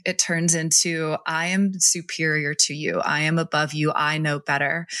posturing. It turns into, I am superior to you. I am above you. I know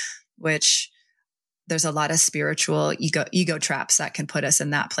better, which there's a lot of spiritual ego traps that can put us in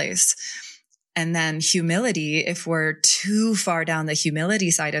that place. And then humility, if we're too far down the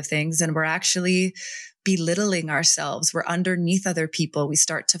humility side of things and we're actually belittling ourselves, we're underneath other people, we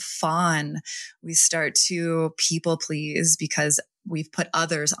start to fawn, we start to people please because we've put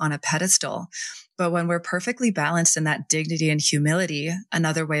others on a pedestal. But when we're perfectly balanced in that dignity and humility,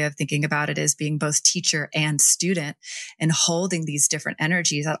 another way of thinking about it is being both teacher and student and holding these different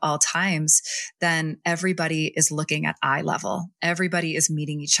energies at all times, then everybody is looking at eye level. Everybody is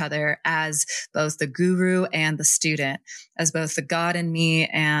meeting each other as both the guru and the student, as both the God in me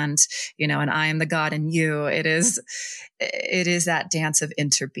and I am the God in you. It is that dance of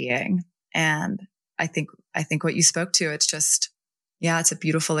interbeing. And I think what you spoke to, it's just, it's a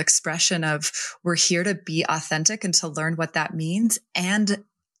beautiful expression of we're here to be authentic and to learn what that means, and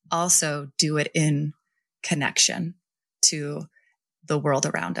also do it in connection to the world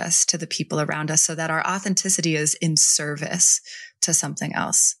around us, to the people around us, so that our authenticity is in service to something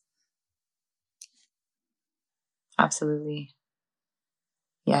else. Absolutely.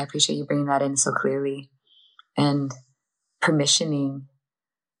 Yeah, I appreciate you bringing that in so clearly, and permissioning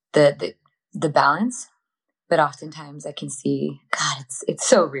the balance. But oftentimes I can see, God, it's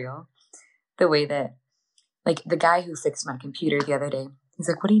so real. The way that, like, the guy who fixed my computer the other day, he's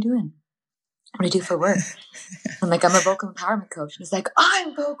like, what are you doing? What do you do for work? I'm like, I'm a vocal empowerment coach. And he's like,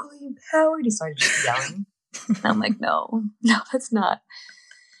 I'm vocally empowered. He started just yelling. And I'm like, no, that's not.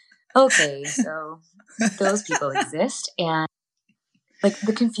 Okay, so those people exist. And like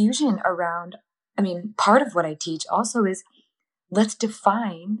the confusion around, I mean, part of what I teach also is let's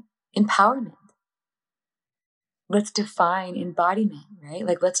define empowerment. Let's define embodiment, right?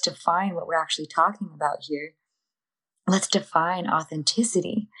 Like, let's define what we're actually talking about here. Let's define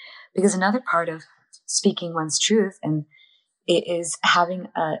authenticity, because another part of speaking one's truth and it is having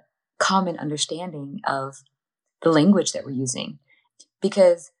a common understanding of the language that we're using.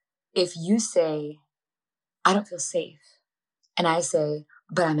 Because if you say, I don't feel safe, and I say,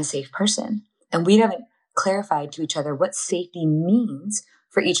 but I'm a safe person, and we haven't clarified to each other what safety means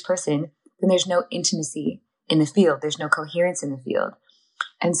for each person, then there's no intimacy in the field. There's no coherence in the field.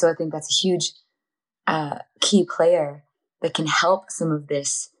 And so I think that's a huge key player that can help some of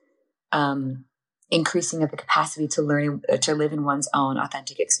this increasing of the capacity to learn, to live in one's own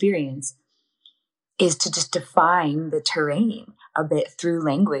authentic experience, is to just define the terrain a bit through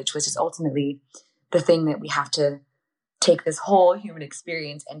language, which is ultimately the thing that we have to take this whole human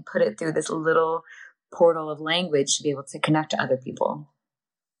experience and put it through this little portal of language to be able to connect to other people.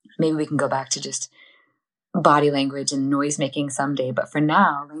 Maybe we can go back to just body language and noise making someday, but for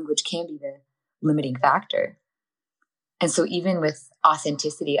now, language can be the limiting factor. And so even with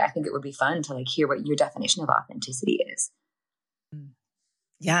authenticity, I think it would be fun to like hear what your definition of authenticity is.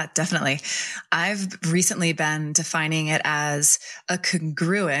 Yeah, definitely. I've recently been defining it as a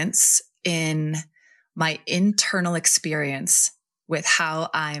congruence in my internal experience with how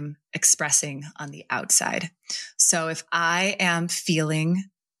I'm expressing on the outside. So if I am feeling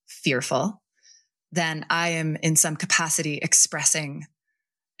fearful, then I am in some capacity expressing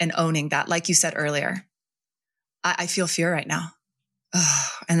and owning that. Like you said earlier, I feel fear right now. Oh,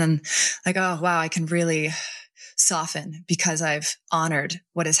 and then like, oh, wow, I can really soften because I've honored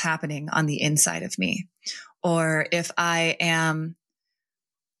what is happening on the inside of me. Or if I am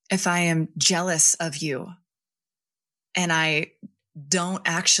jealous of you and I don't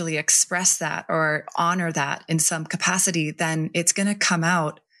actually express that or honor that in some capacity, then it's going to come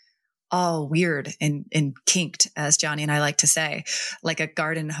out all weird and kinked, as Johnny and I like to say, like a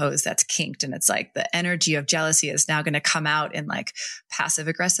garden hose that's kinked. And it's like the energy of jealousy is now going to come out in like passive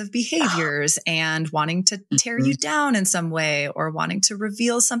aggressive behaviors and wanting to tear you down in some way, or wanting to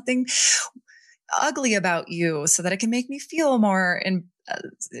reveal something ugly about you so that it can make me feel more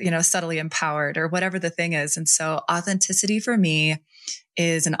subtly empowered, or whatever the thing is. And so authenticity for me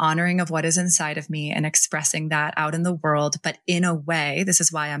is an honoring of what is inside of me and expressing that out in the world. But in a way, this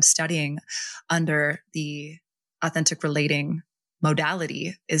is why I'm studying under the authentic relating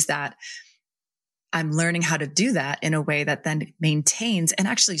modality, is that I'm learning how to do that in a way that then maintains and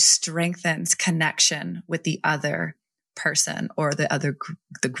actually strengthens connection with the other person or the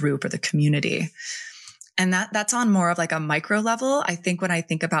group or the community. And that's on more of like a micro level. I think when I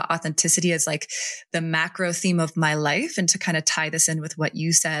think about authenticity as like the macro theme of my life, and to kind of tie this in with what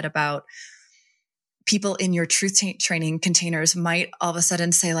you said about people in your truth training containers might all of a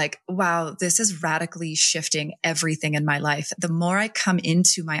sudden say like, wow, this is radically shifting everything in my life. The more I come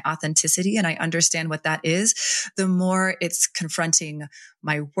into my authenticity and I understand what that is, the more it's confronting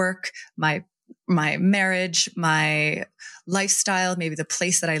my work, my marriage, my lifestyle, maybe the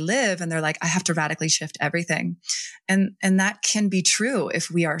place that I live. And they're like, I have to radically shift everything. And that can be true if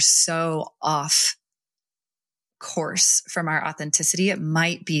we are so off course from our authenticity. It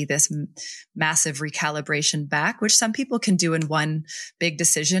might be this massive recalibration back, which some people can do in one big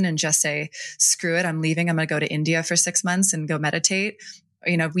decision and just say, screw it, I'm leaving. I'm going to go to India for 6 months and go meditate.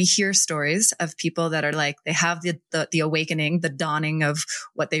 You know, we hear stories of people that are like, they have the awakening, the dawning of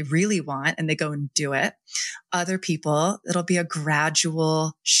what they really want, and they go and do it. Other people, it'll be a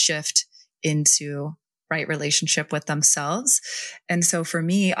gradual shift into right relationship with themselves. And so for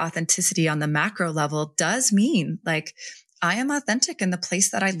me, authenticity on the macro level does mean like, I am authentic in the place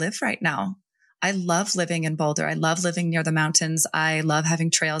that I live right now. I love living in Boulder. I love living near the mountains. I love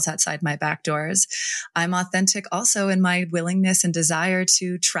having trails outside my back doors. I'm authentic also in my willingness and desire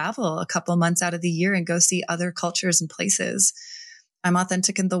to travel a couple months out of the year and go see other cultures and places. I'm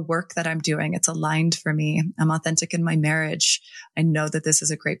authentic in the work that I'm doing. It's aligned for me. I'm authentic in my marriage. I know that this is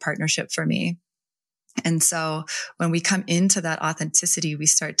a great partnership for me. And so when we come into that authenticity, we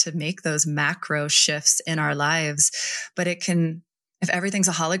start to make those macro shifts in our lives, but it can, if everything's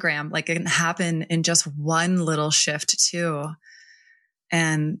a hologram, like it can happen in just one little shift too.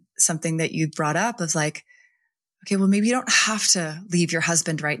 And something that you brought up is like, okay, well, maybe you don't have to leave your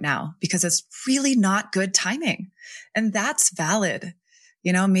husband right now because it's really not good timing. And that's valid.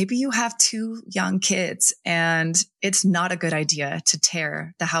 You know, maybe you have 2 young kids and it's not a good idea to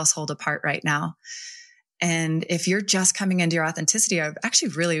tear the household apart right now. And if you're just coming into your authenticity, I actually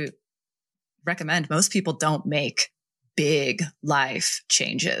really recommend most people don't make big life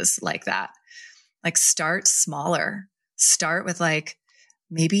changes like that. Like start smaller. Start with like,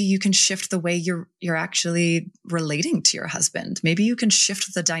 maybe you can shift the way you're actually relating to your husband. Maybe you can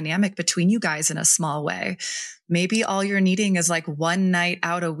shift the dynamic between you guys in a small way. Maybe all you're needing is like one night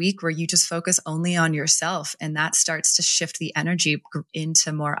out a week where you just focus only on yourself. And that starts to shift the energy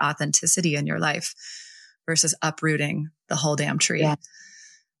into more authenticity in your life versus uprooting the whole damn tree. Yeah.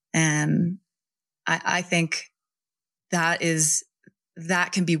 And I think that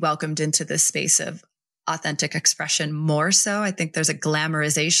can be welcomed into this space of authentic expression more so. I think there's a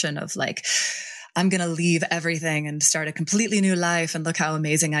glamorization of like, I'm going to leave everything and start a completely new life. And look how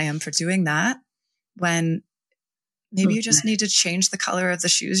amazing I am for doing that. When maybe you just need to change the color of the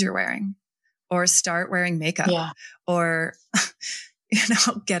shoes you're wearing, or start wearing makeup, or,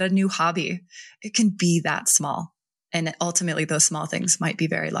 get a new hobby. It can be that small. And ultimately those small things might be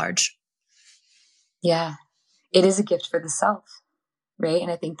very large. Yeah. It is a gift for the self. Right.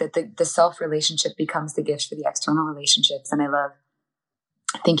 And I think that the self relationship becomes the gift for the external relationships. And I love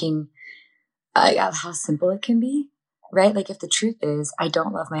thinking how simple it can be, right? Like if the truth is, I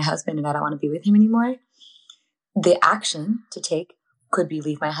don't love my husband and I don't want to be with him anymore, the action to take could be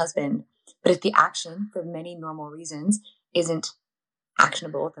leave my husband. But if the action for many normal reasons isn't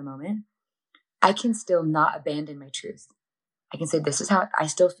actionable at the moment, I can still not abandon my truth. I can say, this is how I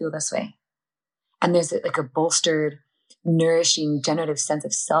still feel this way. And there's like a bolstered, nourishing, generative sense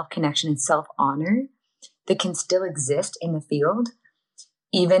of self-connection and self-honor that can still exist in the field,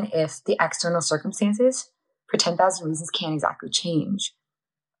 even if the external circumstances for 10,000 reasons can't exactly change.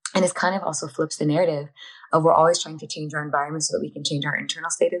 And it kind of also flips the narrative of we're always trying to change our environment so that we can change our internal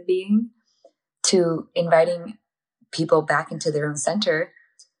state of being, to inviting people back into their own center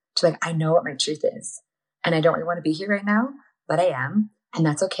to like, I know what my truth is and I don't really want to be here right now, but I am, and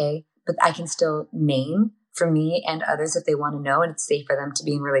that's okay. But I can still name for me and others if they want to know, and it's safe for them to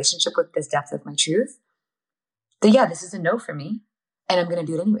be in relationship with this depth of my truth. But yeah, this is a no for me and I'm going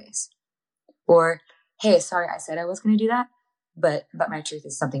to do it anyways. Or, hey, sorry, I said I was going to do that, but my truth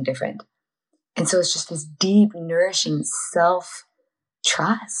is something different. And so it's just this deep, nourishing self-trust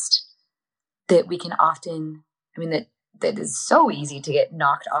that we can often, that is so easy to get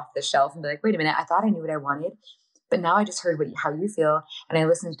knocked off the shelf and be like, wait a minute, I thought I knew what I wanted, but now I just heard how you feel, and I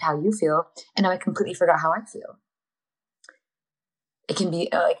listened to how you feel, and now I completely forgot how I feel. It can be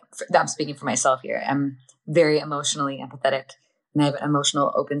I'm speaking for myself here. I'm very emotionally empathetic, and I have an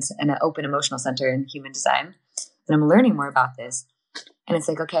open emotional center in human design. And I'm learning more about this. And it's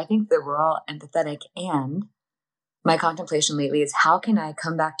like, okay, I think that we're all empathetic. And my contemplation lately is, how can I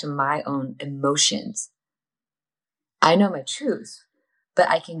come back to my own emotions? I know my truth, but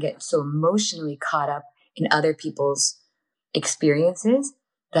I can get so emotionally caught up in other people's experiences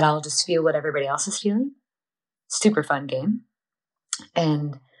that I'll just feel what everybody else is feeling. Super fun game.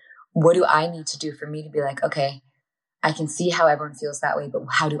 And what do I need to do for me to be like, okay, I can see how everyone feels that way, but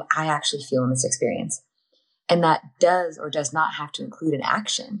how do I actually feel in this experience? And that does or does not have to include an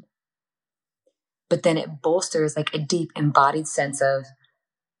action. But then it bolsters like a deep embodied sense of,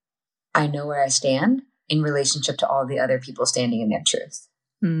 I know where I stand in relationship to all the other people standing in their truth.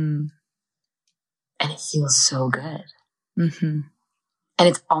 Mm. And it feels so good. Mm-hmm. And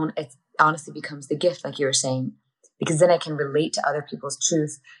it honestly becomes the gift, like you were saying, because then I can relate to other people's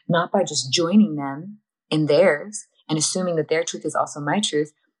truth, not by just joining them in theirs and assuming that their truth is also my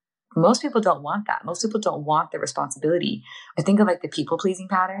truth. Most people don't want that. Most people don't want the responsibility. I think of like the people-pleasing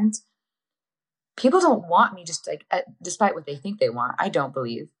patterns. People don't want me just like, despite what they think they want, I don't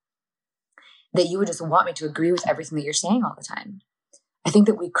believe that you would just want me to agree with everything that you're saying all the time. I think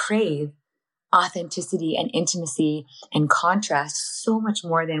that we crave authenticity and intimacy and contrast so much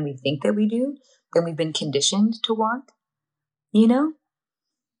more than we think that we do, than we've been conditioned to want,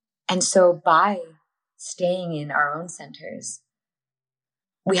 And so by staying in our own centers,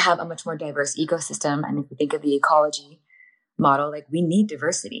 we have a much more diverse ecosystem. And if we think of the ecology model, like we need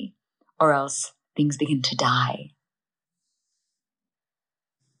diversity or else things begin to die.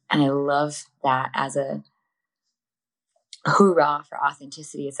 And I love that as a hoorah for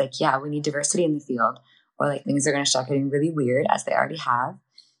authenticity. It's like, yeah, we need diversity in the field, or like things are going to start getting really weird as they already have.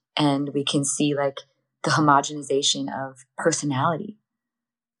 And we can see like the homogenization of personality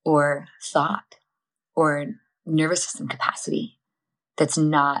or thought or nervous system capacity that's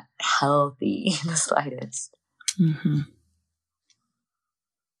not healthy in the slightest. Mm-hmm.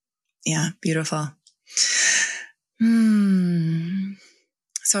 Yeah, beautiful.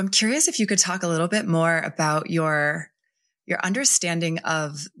 So I'm curious if you could talk a little bit more about your your understanding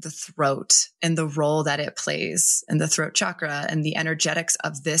of the throat and the role that it plays in the throat chakra and the energetics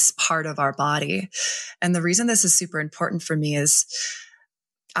of this part of our body. And the reason this is super important for me is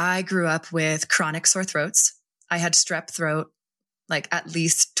I grew up with chronic sore throats. I had strep throat like at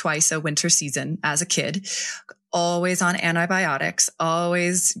least twice a winter season as a kid, always on antibiotics,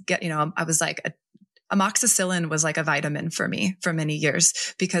 always I was like amoxicillin was like a vitamin for me for many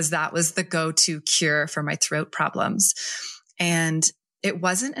years because that was the go-to cure for my throat problems. And it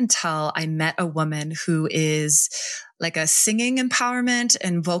wasn't until I met a woman who is like a singing empowerment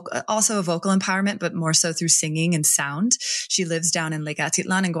and also a vocal empowerment, but more so through singing and sound. She lives down in Lake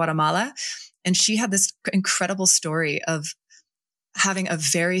Atitlan in Guatemala. And she had this incredible story of having a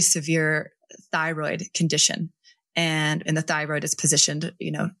very severe thyroid condition. And the thyroid is positioned,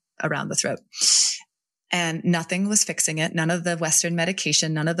 around the throat. And nothing was fixing it. None of the Western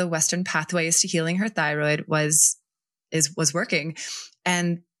medication, none of the Western pathways to healing her thyroid was working.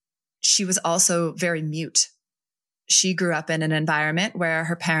 And she was also very mute. She grew up in an environment where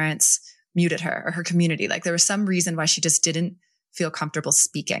her parents muted her, or her community. Like there was some reason why she just didn't feel comfortable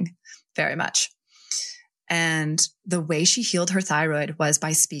speaking very much. And the way she healed her thyroid was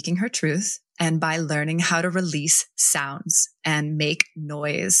by speaking her truth and by learning how to release sounds and make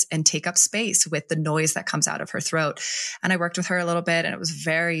noise and take up space with the noise that comes out of her throat. And I worked with her a little bit, and it was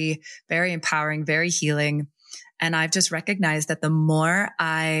very, very empowering, very healing. And I've just recognized that the more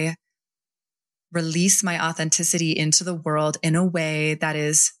I release my authenticity into the world in a way that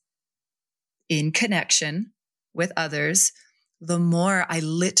is in connection with others, the more I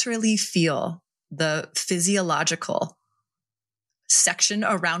literally feel the physiological section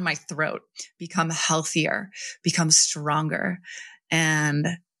around my throat become healthier, become stronger. And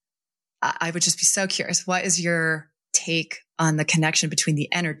I would just be so curious. What is your take on the connection between the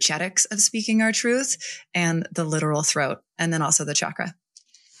energetics of speaking our truth and the literal throat, and then also the chakra?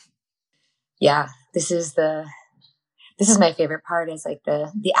 Yeah, this is my favorite part, is like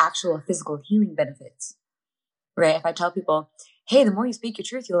the actual physical healing benefits, right? If I tell people, hey, the more you speak your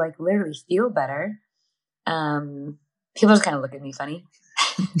truth, you'll like literally feel better. People just kind of look at me funny.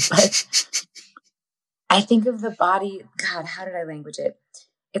 But I think of the body, God, how did I language it?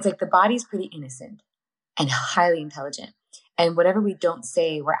 It's like the body's pretty innocent and highly intelligent. And whatever we don't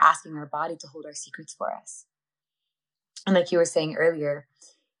say, we're asking our body to hold our secrets for us. And like you were saying earlier,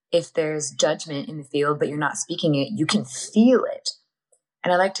 if there's judgment in the field, but you're not speaking it, you can feel it.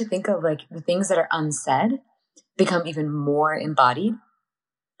 And I like to think of like the things that are unsaid become even more embodied,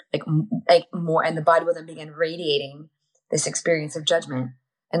 like more, and the body will then begin radiating this experience of judgment.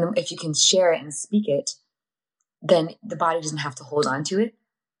 And then if you can share it and speak it, then the body doesn't have to hold on to it.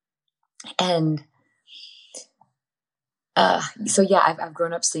 And so yeah, I've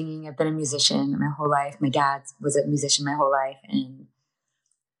grown up singing. I've been a musician my whole life. My dad was a musician my whole life, and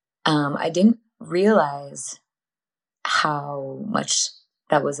I didn't realize how much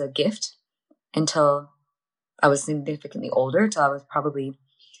that was a gift until I was significantly older, till I was probably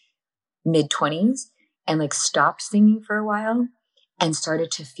mid-20s, and like stopped singing for a while and started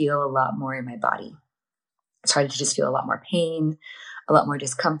to feel a lot more in my body. Started to just feel a lot more pain, a lot more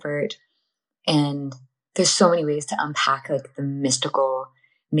discomfort. And there's so many ways to unpack like the mystical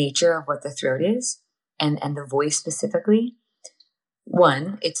nature of what the throat is and the voice specifically.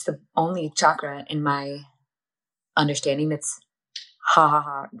 One, it's the only chakra in my understanding that's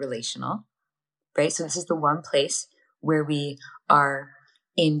relational, right? So this is the one place where we are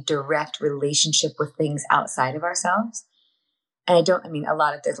in direct relationship with things outside of ourselves. And there's a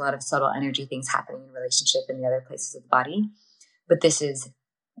lot of subtle energy things happening in relationship in the other places of the body. But this is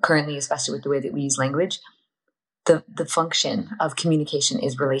currently, especially with the way that we use language, the function of communication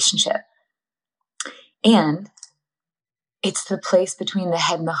is relationship. And it's the place between the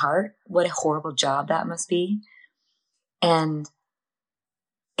head and the heart. What a horrible job that must be. And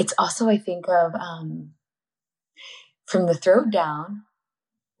it's also, I think of, from the throat down,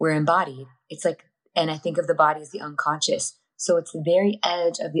 we're embodied. It's like, and I think of the body as the unconscious. So it's the very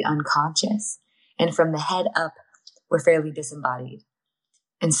edge of the unconscious. And from the head up, we're fairly disembodied.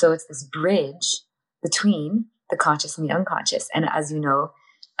 And so it's this bridge between the conscious and the unconscious. And as you know,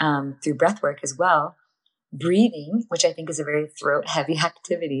 through breath work as well, breathing, which I think is a very throat heavy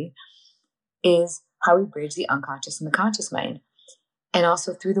activity, is how we bridge the unconscious and the conscious mind. And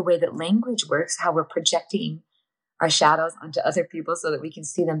also through the way that language works, how we're projecting our shadows onto other people so that we can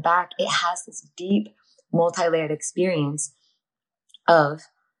see them back. It has this deep, multi-layered experience of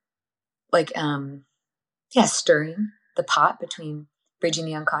like, stirring the pot between bridging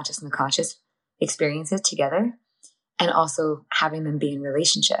the unconscious and the conscious experiences together, and also having them be in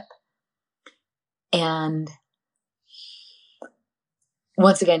relationship. And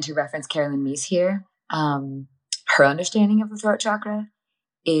once again, to reference Carolyn Meese here, her understanding of the throat chakra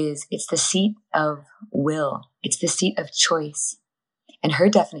is it's the seat of will. It's the seat of choice. And her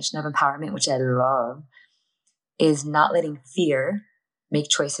definition of empowerment, which I love, is not letting fear make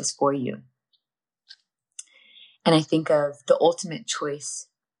choices for you. And I think of the ultimate choice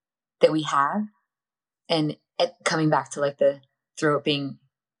that we have, and coming back to like the throat being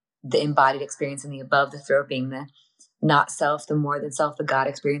the embodied experience and the above the throat being the not self, the more than self, the God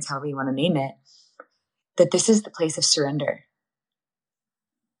experience, however you want to name it, that this is the place of surrender.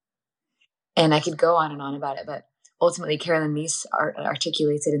 And I could go on and on about it, but ultimately Carolyn Meese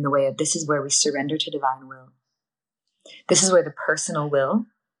articulates it in the way of this is where we surrender to divine will. This is where the personal will,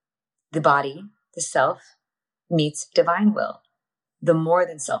 the body, the self, meets divine will. The more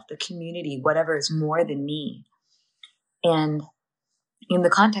than self, the community, whatever is more than me. And in the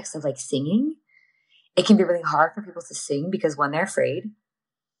context of like singing, it can be really hard for people to sing because when they're afraid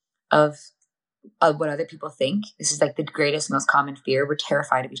of what other people think, this is like the greatest, most common fear. We're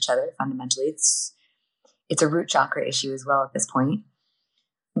terrified of each other. Fundamentally, it's a root chakra issue as well at this point.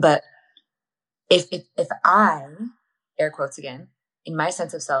 But if I, air quotes again, in my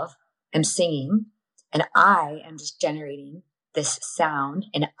sense of self, am singing and I am just generating this sound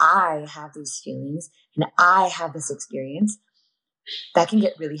and I have these feelings and I have this experience, that can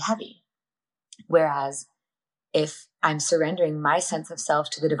get really heavy. Whereas if I'm surrendering my sense of self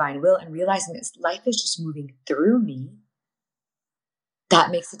to the divine will and realizing that life is just moving through me,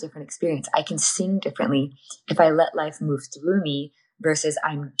 that makes a different experience. I can sing differently if I let life move through me versus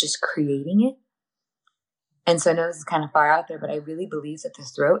I'm just creating it. And so I know this is kind of far out there, but I really believe that the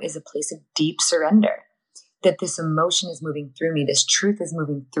throat is a place of deep surrender, that this emotion is moving through me. This truth is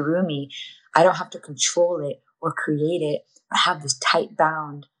moving through me. I don't have to control it or create it or have this tight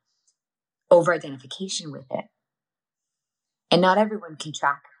bound over identification with it. And not everyone can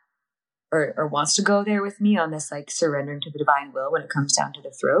track or wants to go there with me on this like surrendering to the divine will when it comes down to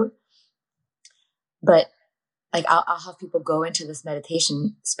the throat. But like I'll have people go into this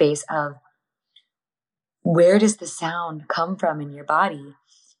meditation space of where does the sound come from in your body,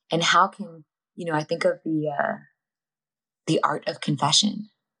 and how can, I think of the art of confession,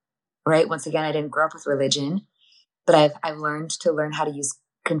 right? Once again, I didn't grow up with religion, but I've learned how to use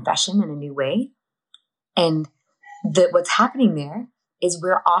confession in a new way. And what's happening there is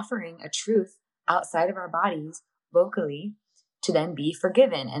we're offering a truth outside of our bodies vocally to then be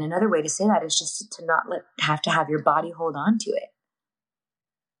forgiven. And another way to say that is just to not have to have your body hold on to it.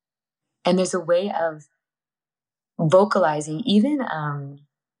 And there's a way of vocalizing, even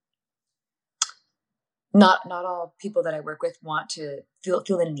not all people that I work with want to feel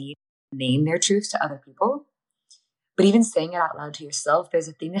the need to name their truths to other people. But even saying it out loud to yourself, there's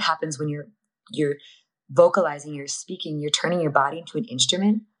a thing that happens when you're vocalizing, you're speaking, you're turning your body into an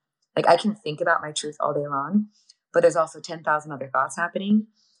instrument. Like I can think about my truth all day long, but there's also 10,000 other thoughts happening.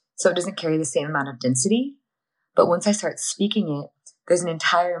 So it doesn't carry the same amount of density. But once I start speaking it, there's an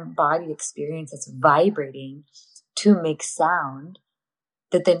entire embodied experience that's vibrating to make sound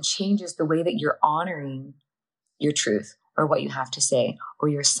that then changes the way that you're honoring your truth or what you have to say or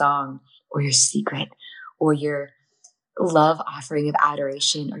your song or your secret or your love offering of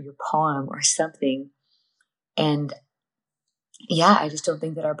adoration or your poem or something. And yeah, I just don't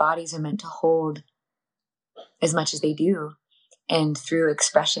think that our bodies are meant to hold as much as they do. And through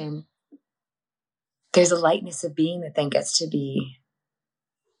expression, there's a lightness of being that then gets to be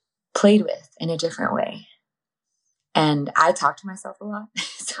played with in a different way. And I talk to myself a lot,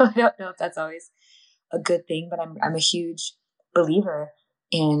 so I don't know if that's always a good thing, but I'm a huge believer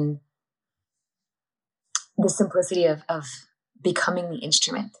in the simplicity of becoming the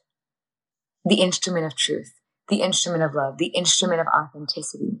instrument of truth, the instrument of love, the instrument of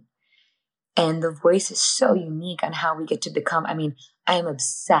authenticity. And the voice is so unique on how we get to become. I mean, I am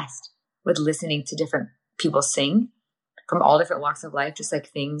obsessed with listening to different people sing from all different walks of life, just like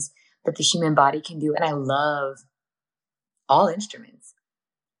things that the human body can do. And I love all instruments,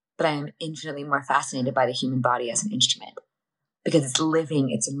 but I am infinitely more fascinated by the human body as an instrument because it's living,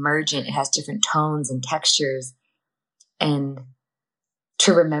 it's emergent, it has different tones and textures. And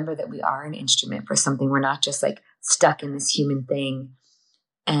to remember that we are an instrument for something, we're not just like stuck in this human thing,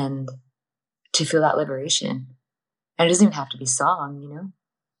 and to feel that liberation. And it doesn't even have to be song,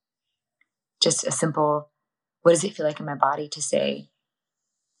 just a simple, what does it feel like in my body to say,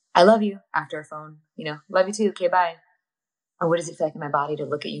 I love you after a phone, love you too, okay, bye. Or what does it feel like in my body to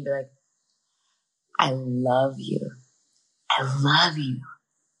look at you and be like, I love you. I love you.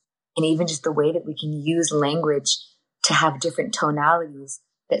 And even just the way that we can use language to have different tonalities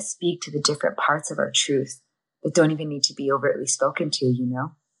that speak to the different parts of our truth that don't even need to be overtly spoken to,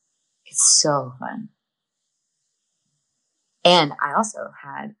 It's so fun. And I also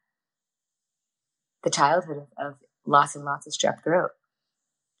had the childhood of lots and lots of strep throat.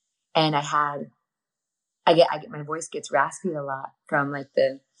 And I get my voice gets raspy a lot from like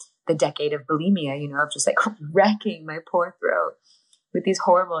the decade of bulimia, of just like wrecking my poor throat with these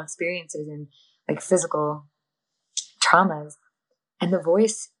horrible experiences and like physical traumas. And the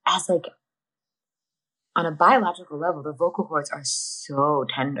voice, as like on a biological level, the vocal cords are so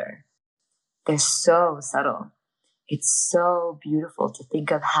tender. They're so subtle. It's so beautiful to think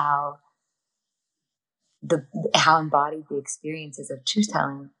of how embodied the experiences of truth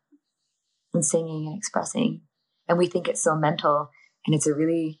telling and singing and expressing. And we think it's so mental, and it's a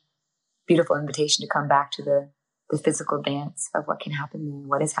really beautiful invitation to come back to the physical dance of what can happen there,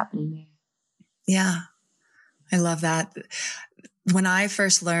 what is happening there. Yeah. I love that. When I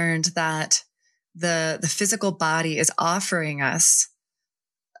first learned that the physical body is offering us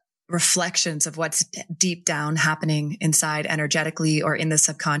reflections of what's deep down happening inside energetically or in the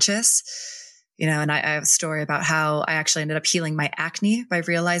subconscious, and I have a story about how I actually ended up healing my acne by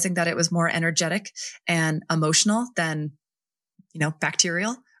realizing that it was more energetic and emotional than,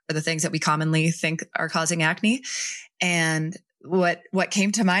 bacterial or the things that we commonly think are causing acne. And what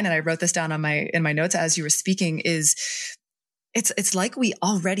came to mind, and I wrote this down in my notes as you were speaking, is it's like we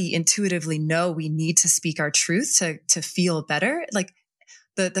already intuitively know we need to speak our truth to feel better. Like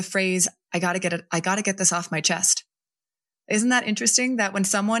the phrase, I gotta get this off my chest. Isn't that interesting that when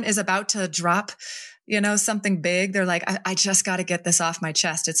someone is about to drop, something big, they're like, I just got to get this off my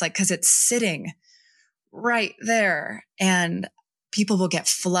chest. It's like, cause it's sitting right there and people will get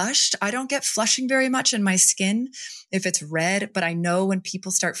flushed. I don't get flushing very much in my skin if it's red, but I know when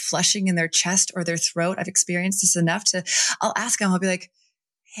people start flushing in their chest or their throat, I've experienced this enough I'll ask them, I'll be like,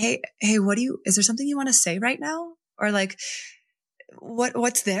 Hey, is there something you want to say right now? Or like,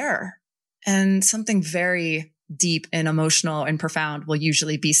 what's there? And something very deep and emotional and profound will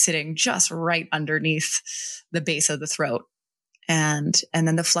usually be sitting just right underneath the base of the throat. And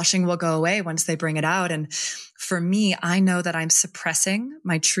then the flushing will go away once they bring it out. And for me, I know that I'm suppressing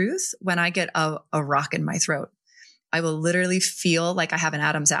my truth when I get a rock in my throat. I will literally feel like I have an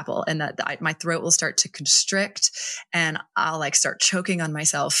Adam's apple and that my throat will start to constrict and I'll like start choking on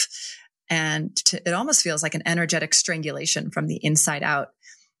myself. And it almost feels like an energetic strangulation from the inside out.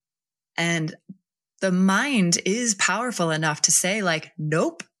 And the mind is powerful enough to say like,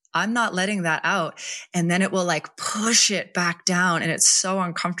 nope, I'm not letting that out. And then it will like push it back down and it's so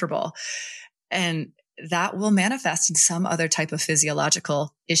uncomfortable. And that will manifest in some other type of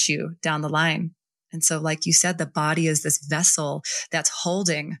physiological issue down the line. And so, like you said, the body is this vessel that's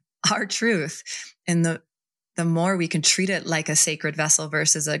holding our truth. And the more we can treat it like a sacred vessel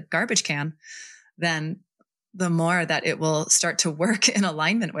versus a garbage can, then the more that it will start to work in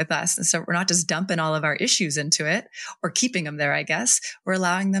alignment with us. And so we're not just dumping all of our issues into it or keeping them there, I guess. We're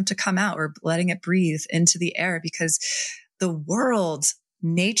allowing them to come out. We're letting it breathe into the air because the world,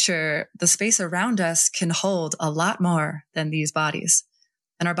 nature, the space around us can hold a lot more than these bodies.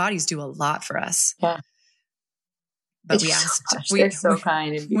 And our bodies do a lot for us. Yeah. But they're so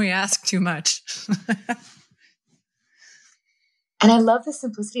kind. We ask too much. And I love the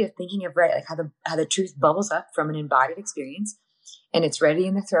simplicity of thinking of, right, like how the truth bubbles up from an embodied experience and it's ready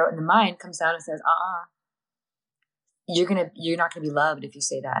in the throat and the mind comes down and says, you're not going to be loved if you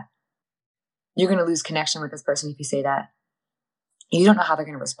say that. You're going to lose connection with this person if you say that. You don't know how they're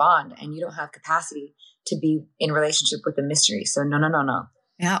going to respond and you don't have capacity to be in relationship with the mystery. So no.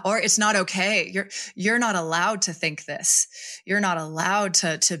 Yeah. Or it's not okay. You're not allowed to think this. You're not allowed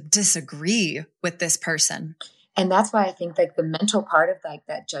to disagree with this person. And that's why I think like the mental part of like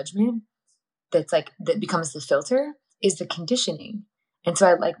that judgment that becomes the filter is the conditioning. And so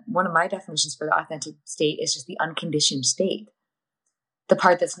I like one of my definitions for the authentic state is just the unconditioned state. The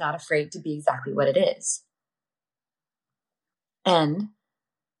part that's not afraid to be exactly what it is. And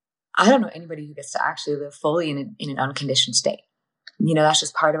I don't know anybody who gets to actually live fully in an unconditioned state. That's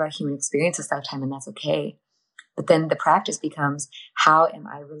just part of our human experience this lifetime and that's okay. But then the practice becomes, how am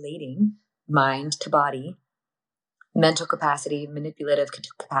I relating mind to body, mental capacity, manipulative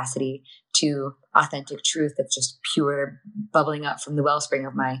capacity to authentic truth that's just pure bubbling up from the wellspring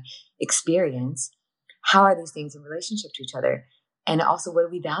of my experience? How are these things in relationship to each other? And also, what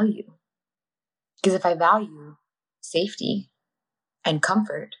do we value? Because if I value safety and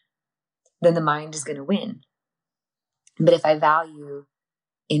comfort, then the mind is going to win. But if I value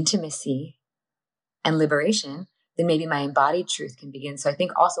intimacy and liberation, then maybe my embodied truth can begin. So I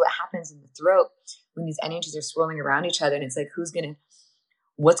think also what happens in the throat when these energies are swirling around each other and it's like, who's going to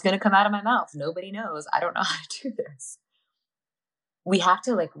what's going to come out of my mouth? Nobody knows. I don't know how to do this. We have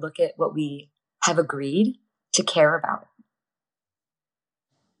to like look at what we have agreed to care about.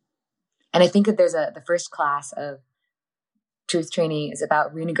 And I think that there's the first class of truth training is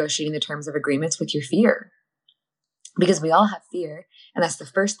about renegotiating the terms of agreements with your fear, because we all have fear. And that's the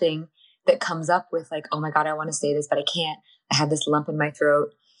first thing that comes up with like, oh my God, I want to say this, but I can't. I have this lump in my throat.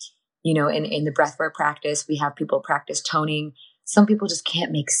 You know, in the breathwork practice, we have people practice toning. Some people just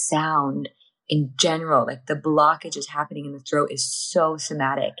can't make sound in general. Like the blockage is happening in the throat is so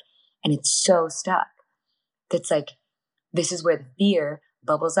somatic and it's so stuck. That's like, this is where the fear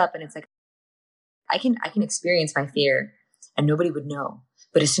bubbles up. And it's like, I can experience my fear and nobody would know.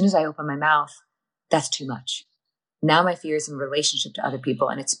 But as soon as I open my mouth, that's too much. Now my fear is in relationship to other people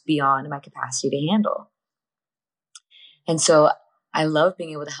and it's beyond my capacity to handle. And so I love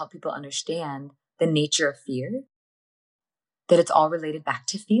being able to help people understand the nature of fear, that it's all related back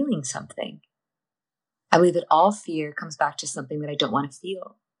to feeling something. I believe that all fear comes back to something that I don't want to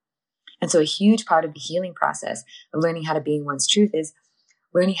feel. And so a huge part of the healing process of learning how to be in one's truth is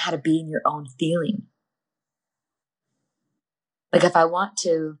learning how to be in your own feeling. Like if I want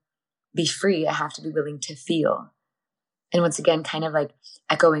to be free, I have to be willing to feel. And once again, kind of like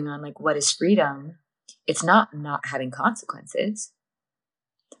echoing on like, what is freedom? It's not having consequences,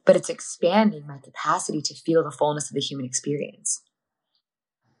 but it's expanding my capacity to feel the fullness of the human experience.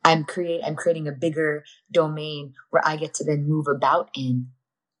 I'm creating a bigger domain where I get to then move about in.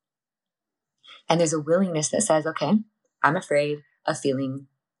 And there's a willingness that says, okay, I'm afraid of feeling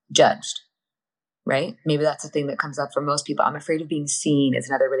judged, right? Maybe that's the thing that comes up for most people. I'm afraid of being seen is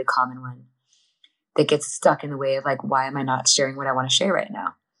another really common one that gets stuck in the way of like, why am I not sharing what I want to share right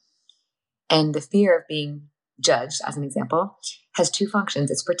now? And the fear of being judged, as an example, has two functions.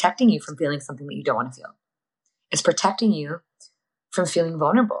 It's protecting you from feeling something that you don't want to feel. It's protecting you from feeling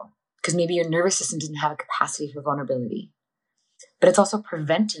vulnerable because maybe your nervous system doesn't have a capacity for vulnerability. But it's also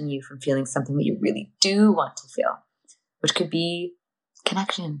preventing you from feeling something that you really do want to feel, which could be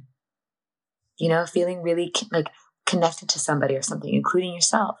connection. You know, feeling really like connected to somebody or something, including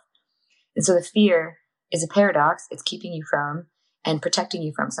yourself. And so the fear is a paradox. It's keeping you from and protecting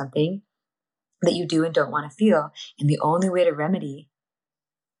you from something that you do and don't want to feel. And the only way to remedy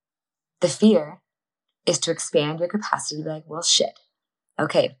the fear is to expand your capacity to be like, well, shit.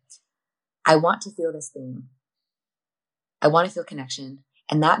 Okay, I want to feel this thing. I want to feel connection.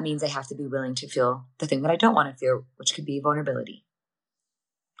 And that means I have to be willing to feel the thing that I don't want to feel, which could be vulnerability.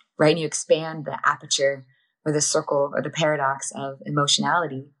 Right? And you expand the aperture or the circle or the paradox of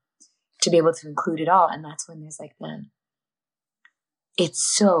emotionality to be able to include it all. And that's when there's like it's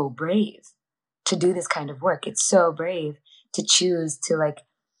so brave to do this kind of work. It's so brave to choose to like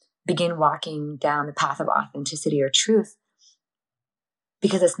begin walking down the path of authenticity or truth,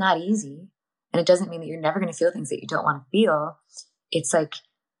 because it's not easy. And it doesn't mean that you're never going to feel things that you don't want to feel. It's like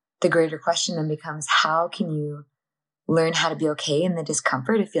the greater question then becomes, how can you learn how to be okay in the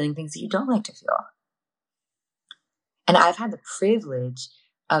discomfort of feeling things that you don't like to feel? And I've had the privilege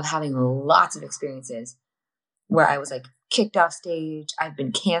of having lots of experiences where I was like kicked off stage. I've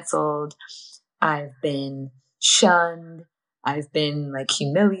been canceled. I've been shunned. I've been like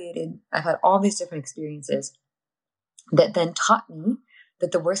humiliated. I've had all these different experiences that then taught me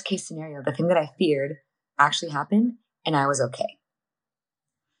that the worst case scenario, the thing that I feared, actually happened and I was okay.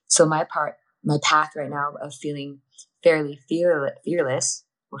 So my path right now of feeling fairly fearless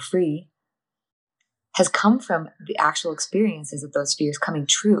or free has come from the actual experiences of those fears coming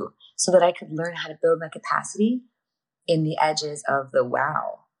true, so that I could learn how to build my capacity in the edges of the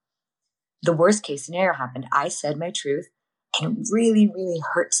wow. The worst case scenario happened. I said my truth and it really, really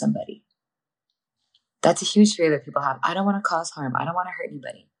hurt somebody. That's a huge fear that people have. I don't want to cause harm. I don't want to hurt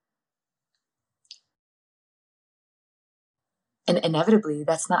anybody. And inevitably,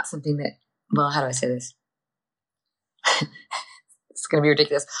 that's not something that, well, how do I say this? It's going to be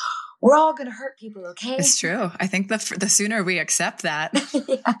ridiculous. We're all going to hurt people, okay? It's true. I think the sooner we accept that,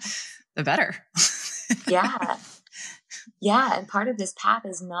 yeah, the better. Yeah. Yeah. And part of this path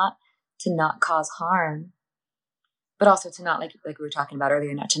is not to not cause harm, but also to not, like we were talking about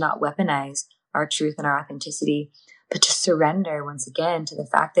earlier, not to not weaponize our truth and our authenticity, but to surrender once again to the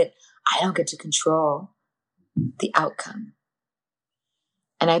fact that I don't get to control the outcome.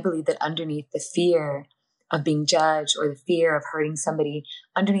 And I believe that underneath the fear of being judged or the fear of hurting somebody,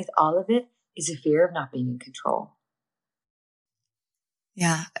 underneath all of it is a fear of not being in control.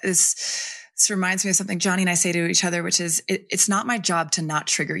 Yeah. This reminds me of something Johnny and I say to each other, which is, it's not my job to not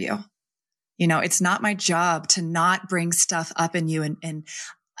trigger you. You know, it's not my job to not bring stuff up in you and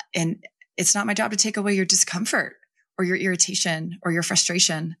it's not my job to take away your discomfort or your irritation or your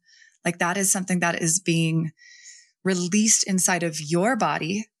frustration. Like that is something that is being released inside of your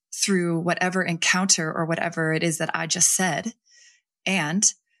body through whatever encounter or whatever it is that I just said. And,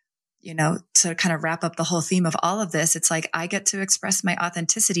 to kind of wrap up the whole theme of all of this, it's like I get to express my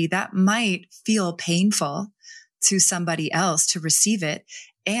authenticity. That might feel painful to somebody else to receive it.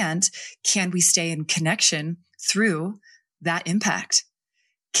 And can we stay in connection through that impact?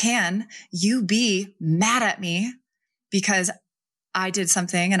 Can you be mad at me because I did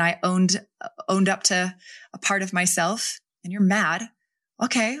something and I owned up to a part of myself and you're mad?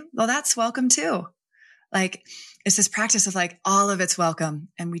 Okay, well, that's welcome too. Like, it's this practice of like, all of it's welcome.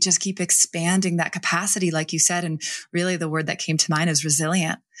 And we just keep expanding that capacity, like you said. And really the word that came to mind is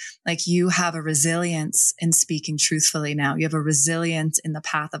resilient. Like you have a resilience in speaking truthfully now. You have a resilience in the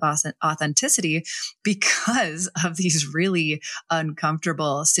path of authenticity because of these really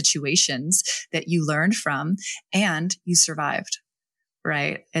uncomfortable situations that you learned from and you survived,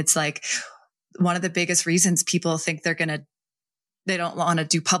 right? It's like one of the biggest reasons people think they don't want to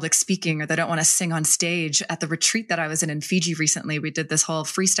do public speaking or they don't want to sing on stage. At the retreat that I was in Fiji recently, we did this whole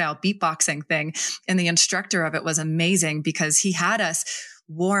freestyle beatboxing thing. And the instructor of it was amazing because he had us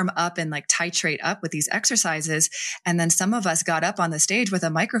warm up and like titrate up with these exercises. And then some of us got up on the stage with a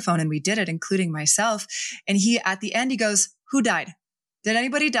microphone and we did it, including myself. And at the end, he goes, "Who died? Did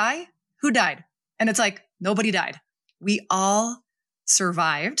anybody die? Who died?" And it's like, nobody died. We all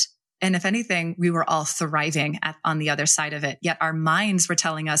survived. And if anything, we were all thriving on the other side of it. Yet our minds were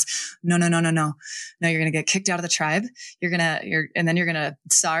telling us, no, you're going to get kicked out of the tribe. And then you're going to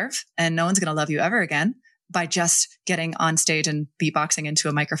starve and no one's going to love you ever again by just getting on stage and beatboxing into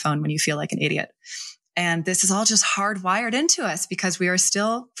a microphone when you feel like an idiot. And this is all just hardwired into us because we are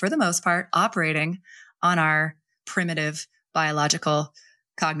still, for the most part, operating on our primitive biological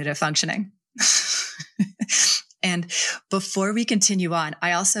cognitive functioning. And before we continue on,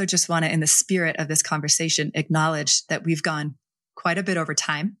 I also just want to, in the spirit of this conversation, acknowledge that we've gone quite a bit over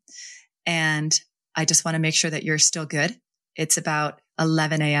time. And I just want to make sure that you're still good. It's about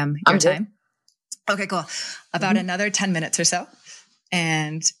 11 a.m. your time. Okay, cool. About another 10 minutes or so.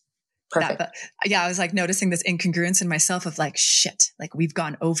 And perfect. I was like noticing this incongruence in myself of like, shit, like we've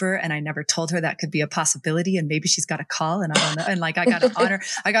gone over and I never told her that could be a possibility. And maybe she's got a call and I don't know. And like, I got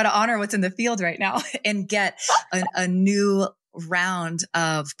to honor what's in the field right now and get a new round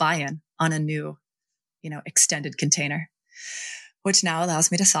of buy-in on a new, extended container, which now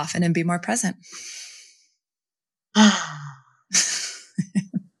allows me to soften and be more present.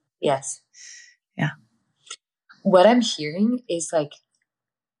 Yes. Yeah. What I'm hearing is like,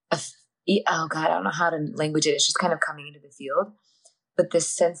 oh God, I don't know how to language it. It's just kind of coming into the field. But this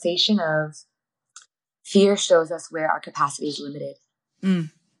sensation of fear shows us where our capacity is limited.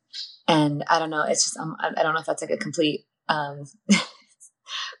 Mm. And I don't know. It's just, I don't know if that's like a complete,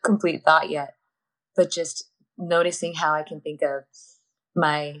 complete thought yet, but just noticing how I can think of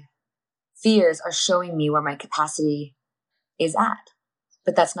my fears are showing me where my capacity is at.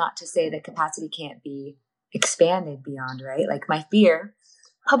 But that's not to say that capacity can't be expanded beyond, right? Like my fear,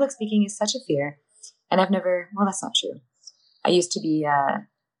 public speaking is such a fear. And that's not true. I used to be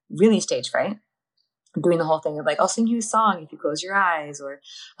really stage fright, doing the whole thing of like, I'll sing you a song if you close your eyes, or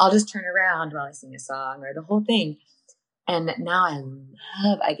I'll just turn around while I sing a song, or the whole thing. And now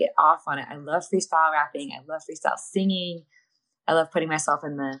I get off on it. I love freestyle rapping. I love freestyle singing. I love putting myself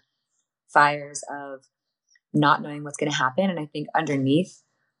in the fires of not knowing what's going to happen. And I think underneath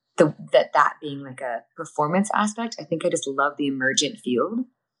that being like a performance aspect, I think I just love the emergent field.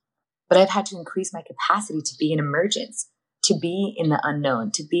 But I've had to increase my capacity to be in emergence, to be in the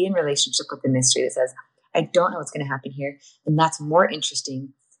unknown, to be in relationship with the mystery that says, I don't know what's going to happen here. And that's more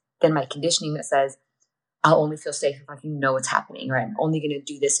interesting than my conditioning that says, I'll only feel safe if I can know what's happening, or I'm only going to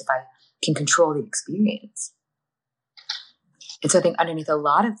do this if I can control the experience. And so I think underneath a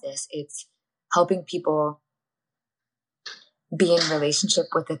lot of this, it's helping people be in relationship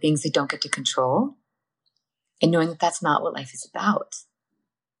with the things they don't get to control and knowing that that's not what life is about,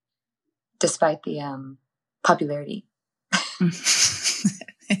 despite the popularity.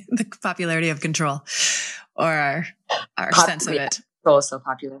 The popularity of control, or our sense of it. Control is so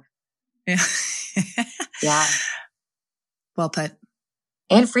popular. Yeah. Yeah. Well put.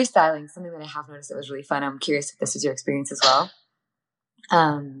 And freestyling, something that I have noticed that was really fun. I'm curious if this is your experience as well.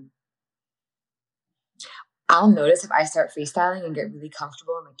 I'll notice if I start freestyling and get really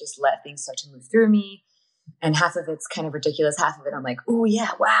comfortable and like just let things start to move through me. And half of it's kind of ridiculous. Half of it, I'm like, oh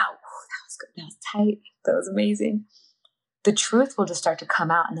yeah, wow. Ooh, that was good. That was tight. That was amazing. The truth will just start to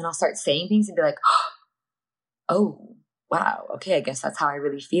come out, and then I'll start saying things and be like, oh, wow. Okay. I guess that's how I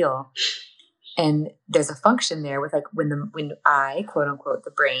really feel. And there's a function there with like when I, quote unquote,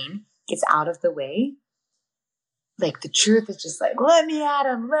 the brain gets out of the way, like the truth is just like, let me at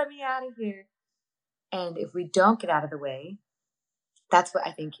him, let me out of here. And if we don't get out of the way, that's what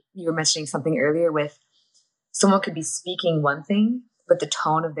I think you were mentioning something earlier with someone could be speaking one thing, but the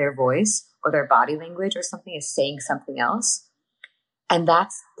tone of their voice or their body language or something is saying something else. And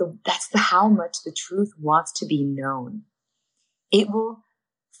that's the how much the truth wants to be known. It will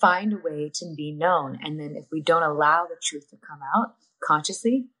find a way to be known. And then if we don't allow the truth to come out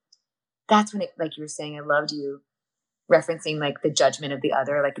consciously, that's when it, like you were saying, I loved you referencing like the judgment of the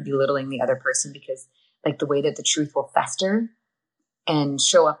other, like belittling the other person, because like the way that the truth will fester and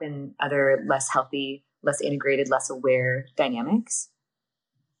show up in other less healthy, less integrated, less aware dynamics.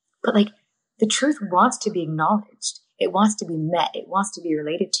 But like the truth wants to be acknowledged. It wants to be met. It wants to be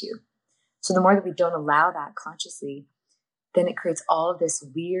related to. So the more that we don't allow that consciously, then it creates all of this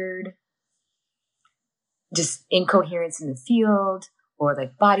weird, just incoherence in the field or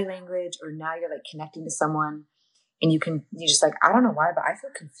like body language, or now you're like connecting to someone and you just like, I don't know why, but I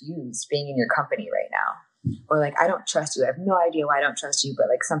feel confused being in your company right now. Or like, I don't trust you. I have no idea why I don't trust you, but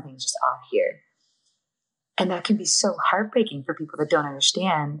like something's just off here. And that can be so heartbreaking for people that don't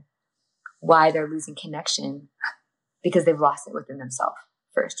understand why they're losing connection because they've lost it within themselves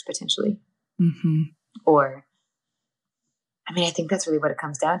first, potentially. Mm-hmm. Or, I mean, I think that's really what it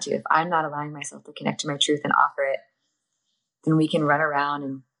comes down to. If I'm not allowing myself to connect to my truth and offer it, then we can run around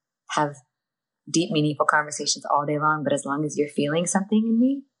and have deep, meaningful conversations all day long. But as long as you're feeling something in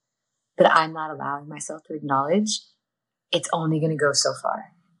me that I'm not allowing myself to acknowledge, it's only going to go so far.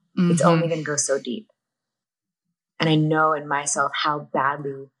 Mm-hmm. It's only going to go so deep. And I know in myself how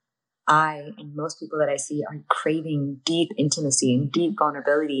badly I and most people that I see are craving deep intimacy and deep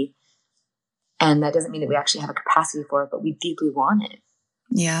vulnerability. And that doesn't mean that we actually have a capacity for it, but we deeply want it.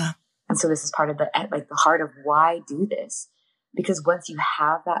 Yeah. And so this is part of the heart of why do this. Because once you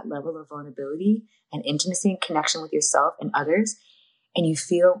have that level of vulnerability and intimacy and connection with yourself and others, and you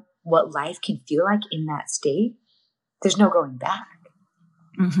feel what life can feel like in that state, there's no going back.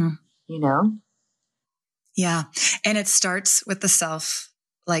 Mm-hmm. You know? Yeah. And it starts with the self,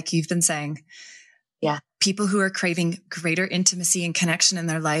 like you've been saying. Yeah. People who are craving greater intimacy and connection in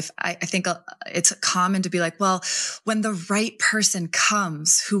their life, I think it's common to be like, well, when the right person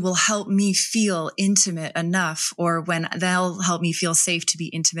comes who will help me feel intimate enough, or when they'll help me feel safe to be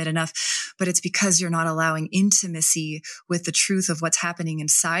intimate enough. But it's because you're not allowing intimacy with the truth of what's happening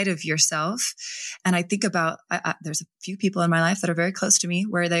inside of yourself. And I think about, there's a few people in my life that are very close to me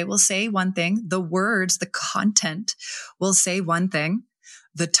where they will say one thing, the words, the content will say one thing.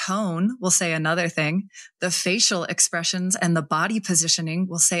 The tone will say another thing. The facial expressions and the body positioning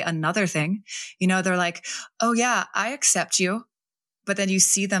will say another thing. You know, they're like, oh yeah, I accept you. But then you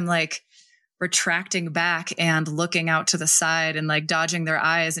see them like retracting back and looking out to the side and like dodging their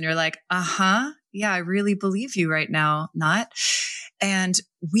eyes. And you're like, yeah, I really believe you right now. Not. And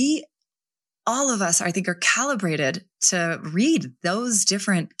all of us, I think, are calibrated to read those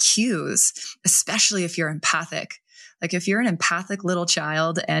different cues, especially if you're empathic. Like if you're an empathic little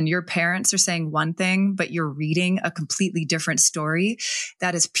child and your parents are saying one thing, but you're reading a completely different story,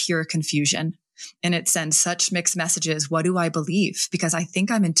 that is pure confusion. And it sends such mixed messages. What do I believe? Because I think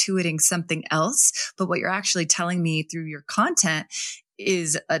I'm intuiting something else, but what you're actually telling me through your content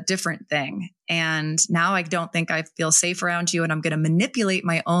is a different thing. And now I don't think I feel safe around you, and I'm going to manipulate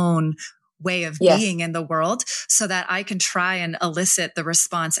my own way of being in the world so that I can try and elicit the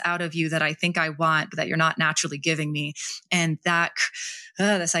response out of you that I think I want, but that you're not naturally giving me. And that,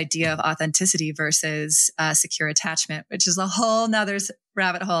 this idea of authenticity versus secure attachment, which is a whole nother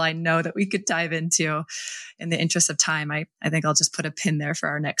rabbit hole I know that we could dive into. In the interest of time, I think I'll just put a pin there for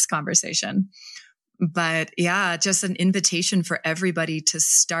our next conversation. But yeah, just an invitation for everybody to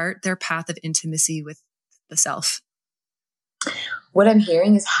start their path of intimacy with the self. What I'm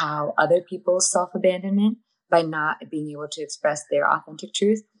hearing is how other people's self-abandonment, by not being able to express their authentic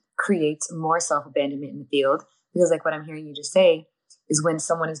truth, creates more self-abandonment in the field. Because like what I'm hearing you just say is when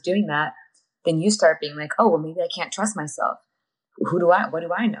someone is doing that, then you start being like, oh, well, maybe I can't trust myself. What do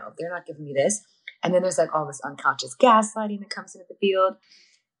I know? They're not giving me this. And then there's like all this unconscious gaslighting that comes into the field.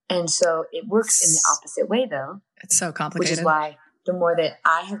 And so it works in the opposite way though. It's so complicated. Which is why the more that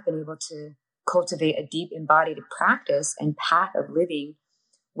I have been able to cultivate a deep embodied practice and path of living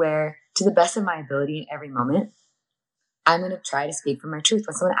where, to the best of my ability in every moment, I'm going to try to speak from my truth.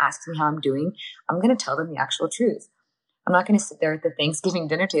 When someone asks me how I'm doing, I'm going to tell them the actual truth. I'm not going to sit there at the Thanksgiving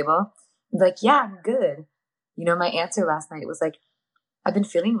dinner table and be like, yeah, I'm good. You know, my answer last night was like, I've been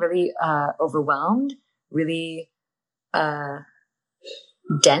feeling really overwhelmed, really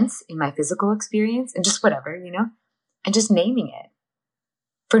dense in my physical experience and just whatever, and just naming it.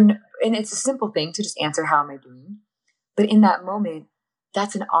 And it's a simple thing to just answer, how am I doing? But in that moment,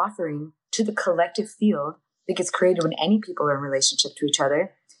 that's an offering to the collective field that gets created when any people are in relationship to each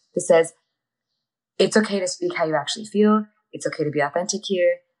other that says, it's okay to speak how you actually feel. It's okay to be authentic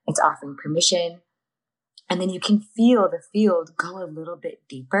here. It's offering permission. And then you can feel the field go a little bit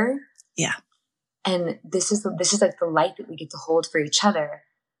deeper. Yeah. And this is like the light that we get to hold for each other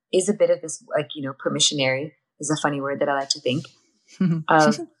is a bit of this, like, permissionary is a funny word that I like to think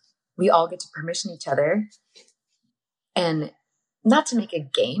of. We all get to permission each other, and not to make a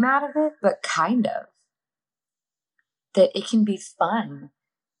game out of it, but kind of that it can be fun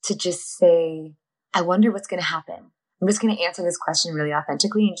to just say, I wonder what's going to happen. I'm just going to answer this question really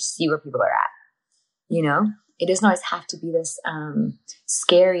authentically and just see where people are at. It doesn't always have to be this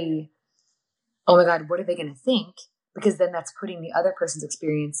scary, oh my God, what are they going to think? Because then that's putting the other person's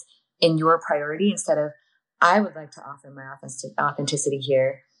experience in your priority instead of, I would like to offer my authenticity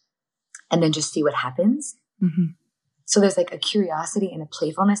here and then just see what happens. Mm-hmm. So there's like a curiosity and a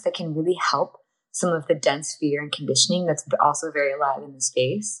playfulness that can really help some of the dense fear and conditioning that's also very alive in the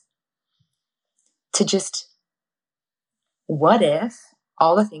space. To just, what if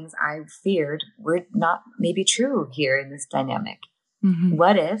all the things I feared were not maybe true here in this dynamic? Mm-hmm.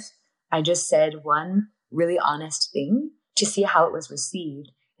 What if I just said one really honest thing to see how it was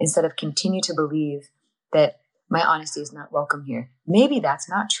received instead of continue to believe that my honesty is not welcome here? Maybe that's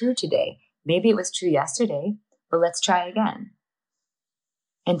not true today. Maybe it was true yesterday, but let's try again.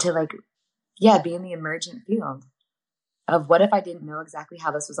 And to be in the emergent field of what if I didn't know exactly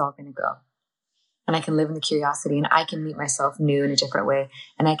how this was all going to go? And I can live in the curiosity, and I can meet myself new in a different way.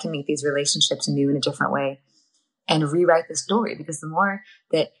 And I can meet these relationships new in a different way and rewrite the story. Because the more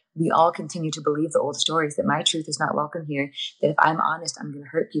that we all continue to believe the old stories, that my truth is not welcome here, that if I'm honest, I'm going to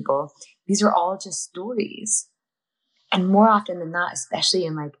hurt people. These are all just stories. And more often than not, especially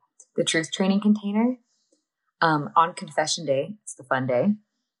in the truth training container, on confession day, it's the fun day,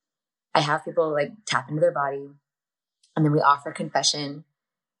 I have people tap into their body, and then we offer confession.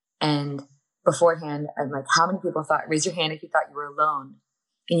 And beforehand, I'm like, how many people raise your hand if you thought you were alone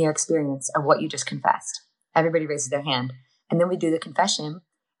in your experience of what you just confessed? Everybody raises their hand. And then we do the confession.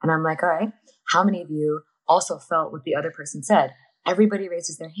 And I'm like, all right, how many of you also felt what the other person said? Everybody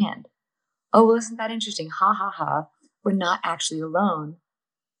raises their hand. Oh, well, isn't that interesting? Ha, ha, ha. We're not actually alone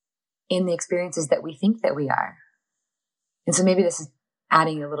in the experiences that we think that we are. And so maybe this is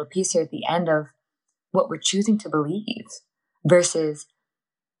adding a little piece here at the end of what we're choosing to believe versus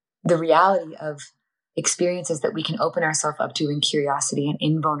the reality of experiences that we can open ourselves up to in curiosity and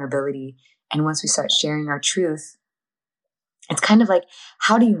in vulnerability. And once we start sharing our truth, it's kind of like,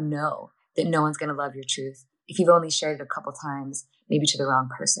 how do you know that no one's going to love your truth if you've only shared it a couple times, maybe to the wrong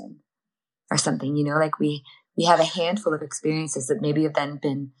person or something? We have a handful of experiences that maybe have then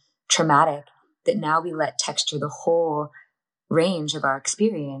been traumatic that now we let texture the whole range of our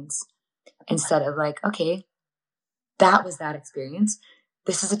experience instead of okay, that was that experience.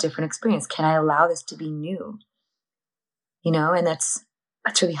 This is a different experience. Can I allow this to be new? And that's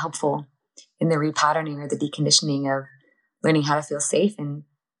really helpful in the repatterning or the deconditioning of learning how to feel safe and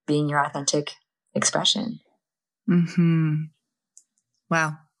being your authentic expression. Mm-hmm.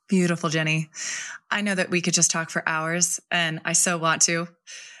 Wow. Beautiful, Jenny. I know that we could just talk for hours, and I so want to.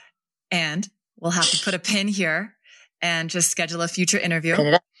 And we'll have to put a pin here and just schedule a future interview.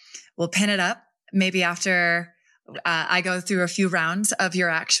 We'll pin it up maybe after I go through a few rounds of your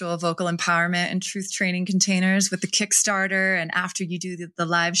actual vocal empowerment and truth training containers with the Kickstarter, and after you do the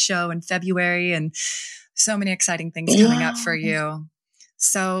live show in February, and so many exciting things coming up for you.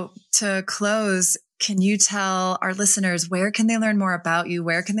 So to close, can you tell our listeners, where can they learn more about you?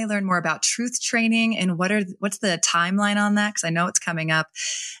 Where can they learn more about truth training, and what's the timeline on that? Cause I know it's coming up.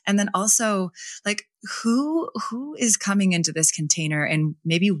 And then also who is coming into this container, and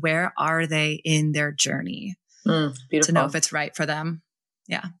maybe where are they in their journey? Beautiful. To know if it's right for them.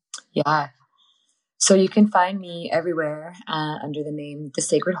 Yeah. Yeah. So you can find me everywhere under the name The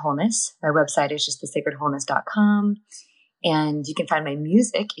Sacred Wholeness. My website is just thesacredwholeness.com. And you can find my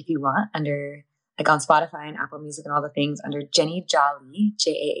music if you want under on Spotify and Apple Music and all the things under Jenny Jahlee,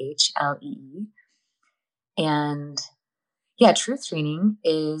 Jahlee. And yeah, truth training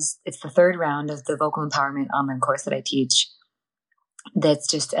it's the third round of the vocal empowerment online course that I teach. That's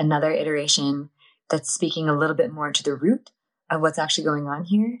just another iteration that's speaking a little bit more to the root of what's actually going on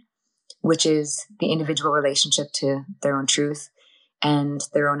here, which is the individual relationship to their own truth and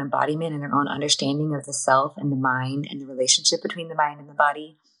their own embodiment and their own understanding of the self and the mind and the relationship between the mind and the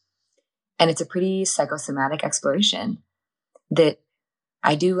body. And it's a pretty psychosomatic exploration that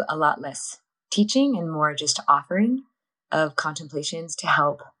I do a lot less teaching and more just offering of contemplations to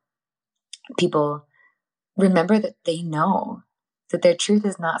help people remember that they know that their truth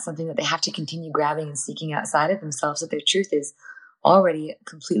is not something that they have to continue grabbing and seeking outside of themselves, that their truth is already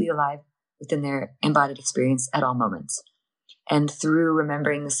completely alive within their embodied experience at all moments. And through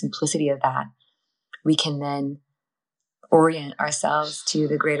remembering the simplicity of that, we can then orient ourselves to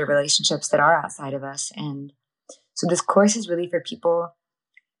the greater relationships that are outside of us. And so this course is really for people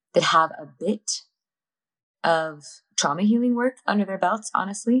that have a bit of trauma healing work under their belts,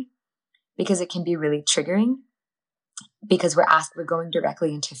 honestly, because it can be really triggering, because we're going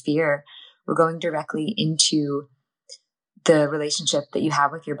directly into fear. We're going directly into the relationship that you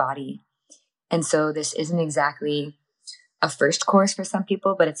have with your body. And so this isn't exactly a first course for some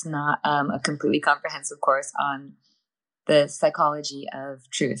people, but it's not a completely comprehensive course on the psychology of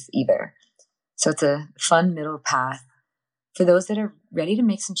truth either. So it's a fun middle path for those that are ready to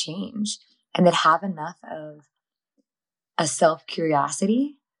make some change and that have enough of a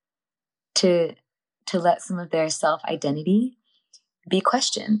self-curiosity to let some of their self-identity be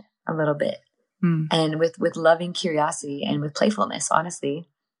questioned a little bit. And with loving curiosity and with playfulness, honestly.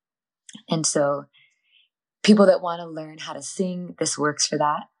 And so people that want to learn how to sing, this works for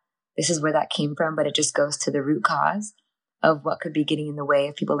that. This is where that came from, but it just goes to the root cause of what could be getting in the way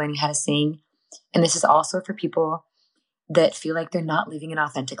of people learning how to sing. And this is also for people that feel like they're not living an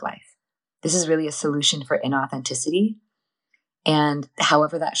authentic life. This is really a solution for inauthenticity. And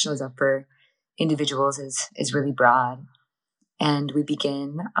however that shows up for individuals is really broad. And we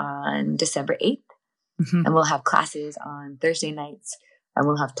begin on December 8th. And we'll have classes on Thursday nights, and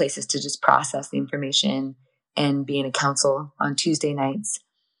we'll have places to just process the information and be in a council on Tuesday nights.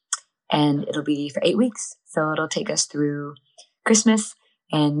 And it'll be for 8 weeks. So it'll take us through Christmas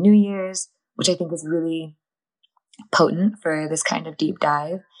and New Year's, which I think is really potent for this kind of deep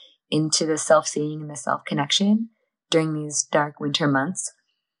dive into the self-seeing and the self-connection during these dark winter months,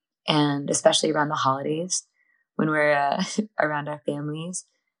 and especially around the holidays when we're around our families,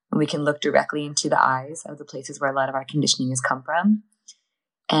 and we can look directly into the eyes of the places where a lot of our conditioning has come from.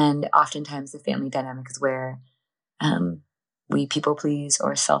 And oftentimes the family dynamic is where we people please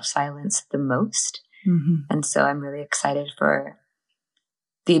or self-silence the most. And so I'm really excited for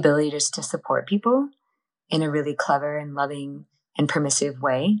the ability just to support people in a really clever and loving and permissive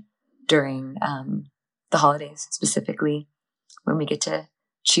way during the holidays, specifically when we get to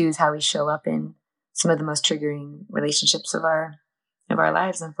choose how we show up in some of the most triggering relationships of our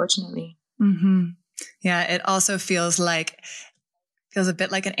lives, unfortunately. Yeah, it also feels a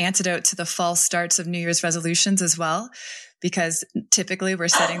bit like an antidote to the false starts of New Year's resolutions as well, because typically we're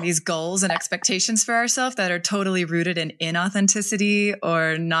setting these goals and expectations for ourselves that are totally rooted in inauthenticity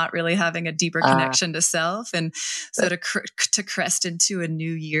or not really having a deeper connection to self. And so to crest into a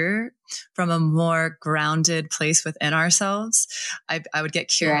new year from a more grounded place within ourselves, I would get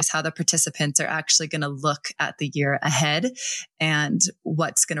curious how the participants are actually going to look at the year ahead and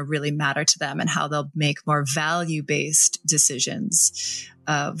what's going to really matter to them and how they'll make more value-based decisions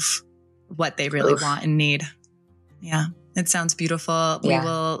of what they really want and need. Yeah. It sounds beautiful. Yeah. We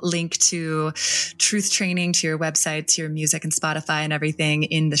will link to Truth Training, to your website, to your music and Spotify and everything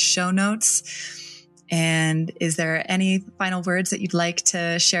in the show notes. And is there any final words that you'd like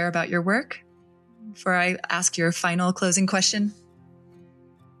to share about your work before I ask your final closing question?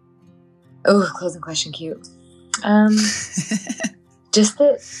 Oh, closing question, cute.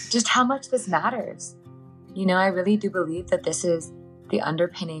 Just how much this matters. I really do believe that this is the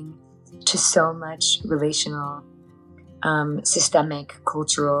underpinning to so much relational, systemic,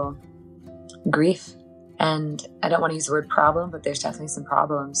 cultural grief. And I don't want to use the word problem, but there's definitely some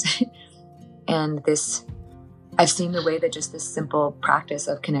problems. And I've seen the way that just this simple practice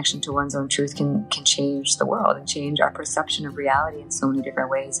of connection to one's own truth can change the world and change our perception of reality in so many different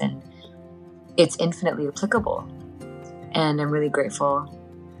ways. And it's infinitely applicable. And I'm really grateful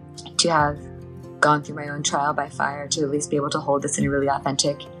to have gone through my own trial by fire to at least be able to hold this in a really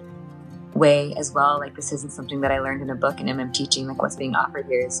authentic way as well. Like, this isn't something that I learned in a book and am teaching. Like, what's being offered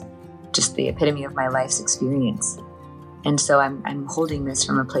here is just the epitome of my life's experience. And so I'm holding this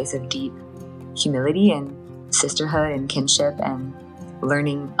from a place of deep humility and sisterhood and kinship, and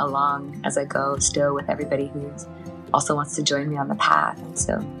learning along as I go still with everybody who also wants to join me on the path. And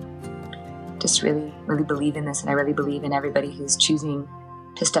so just really, really believe in this. And I really believe in everybody who's choosing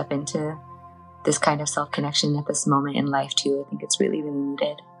to step into this kind of self-connection at this moment in life too. I think it's really, really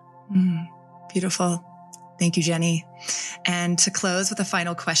needed. Beautiful. Thank you, Jenny. And to close with a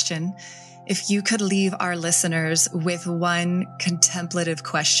final question, if you could leave our listeners with one contemplative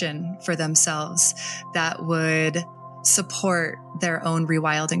question for themselves that would support their own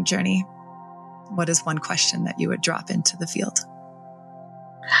rewilding journey, what is one question that you would drop into the field?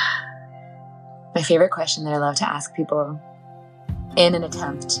 My favorite question that I love to ask people in an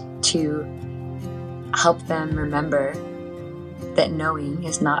attempt to help them remember that knowing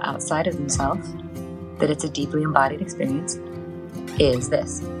is not outside of themselves, that it's a deeply embodied experience, is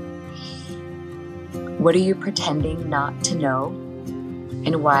this. What are you pretending not to know,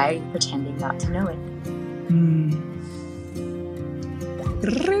 and why are you pretending not to know it?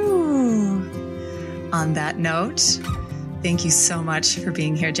 On that note, thank you so much for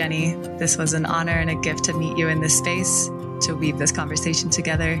being here, Jenny. This was an honor and a gift to meet you in this space, to weave this conversation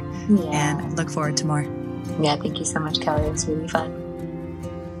together, and I look forward to more. Yeah, thank you so much, Kelly. It was really fun.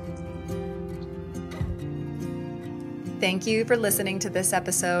 Thank you for listening to this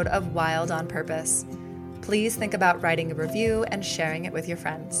episode of Wild on Purpose. Please think about writing a review and sharing it with your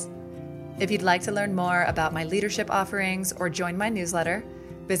friends. If you'd like to learn more about my leadership offerings or join my newsletter,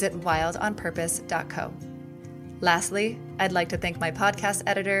 visit wildonpurpose.co. Lastly, I'd like to thank my podcast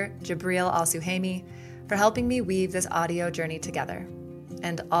editor, Jabril Al-Suhaimi, for helping me weave this audio journey together,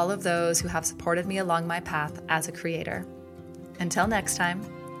 and all of those who have supported me along my path as a creator. Until next time,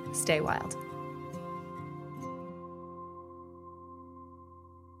 stay wild.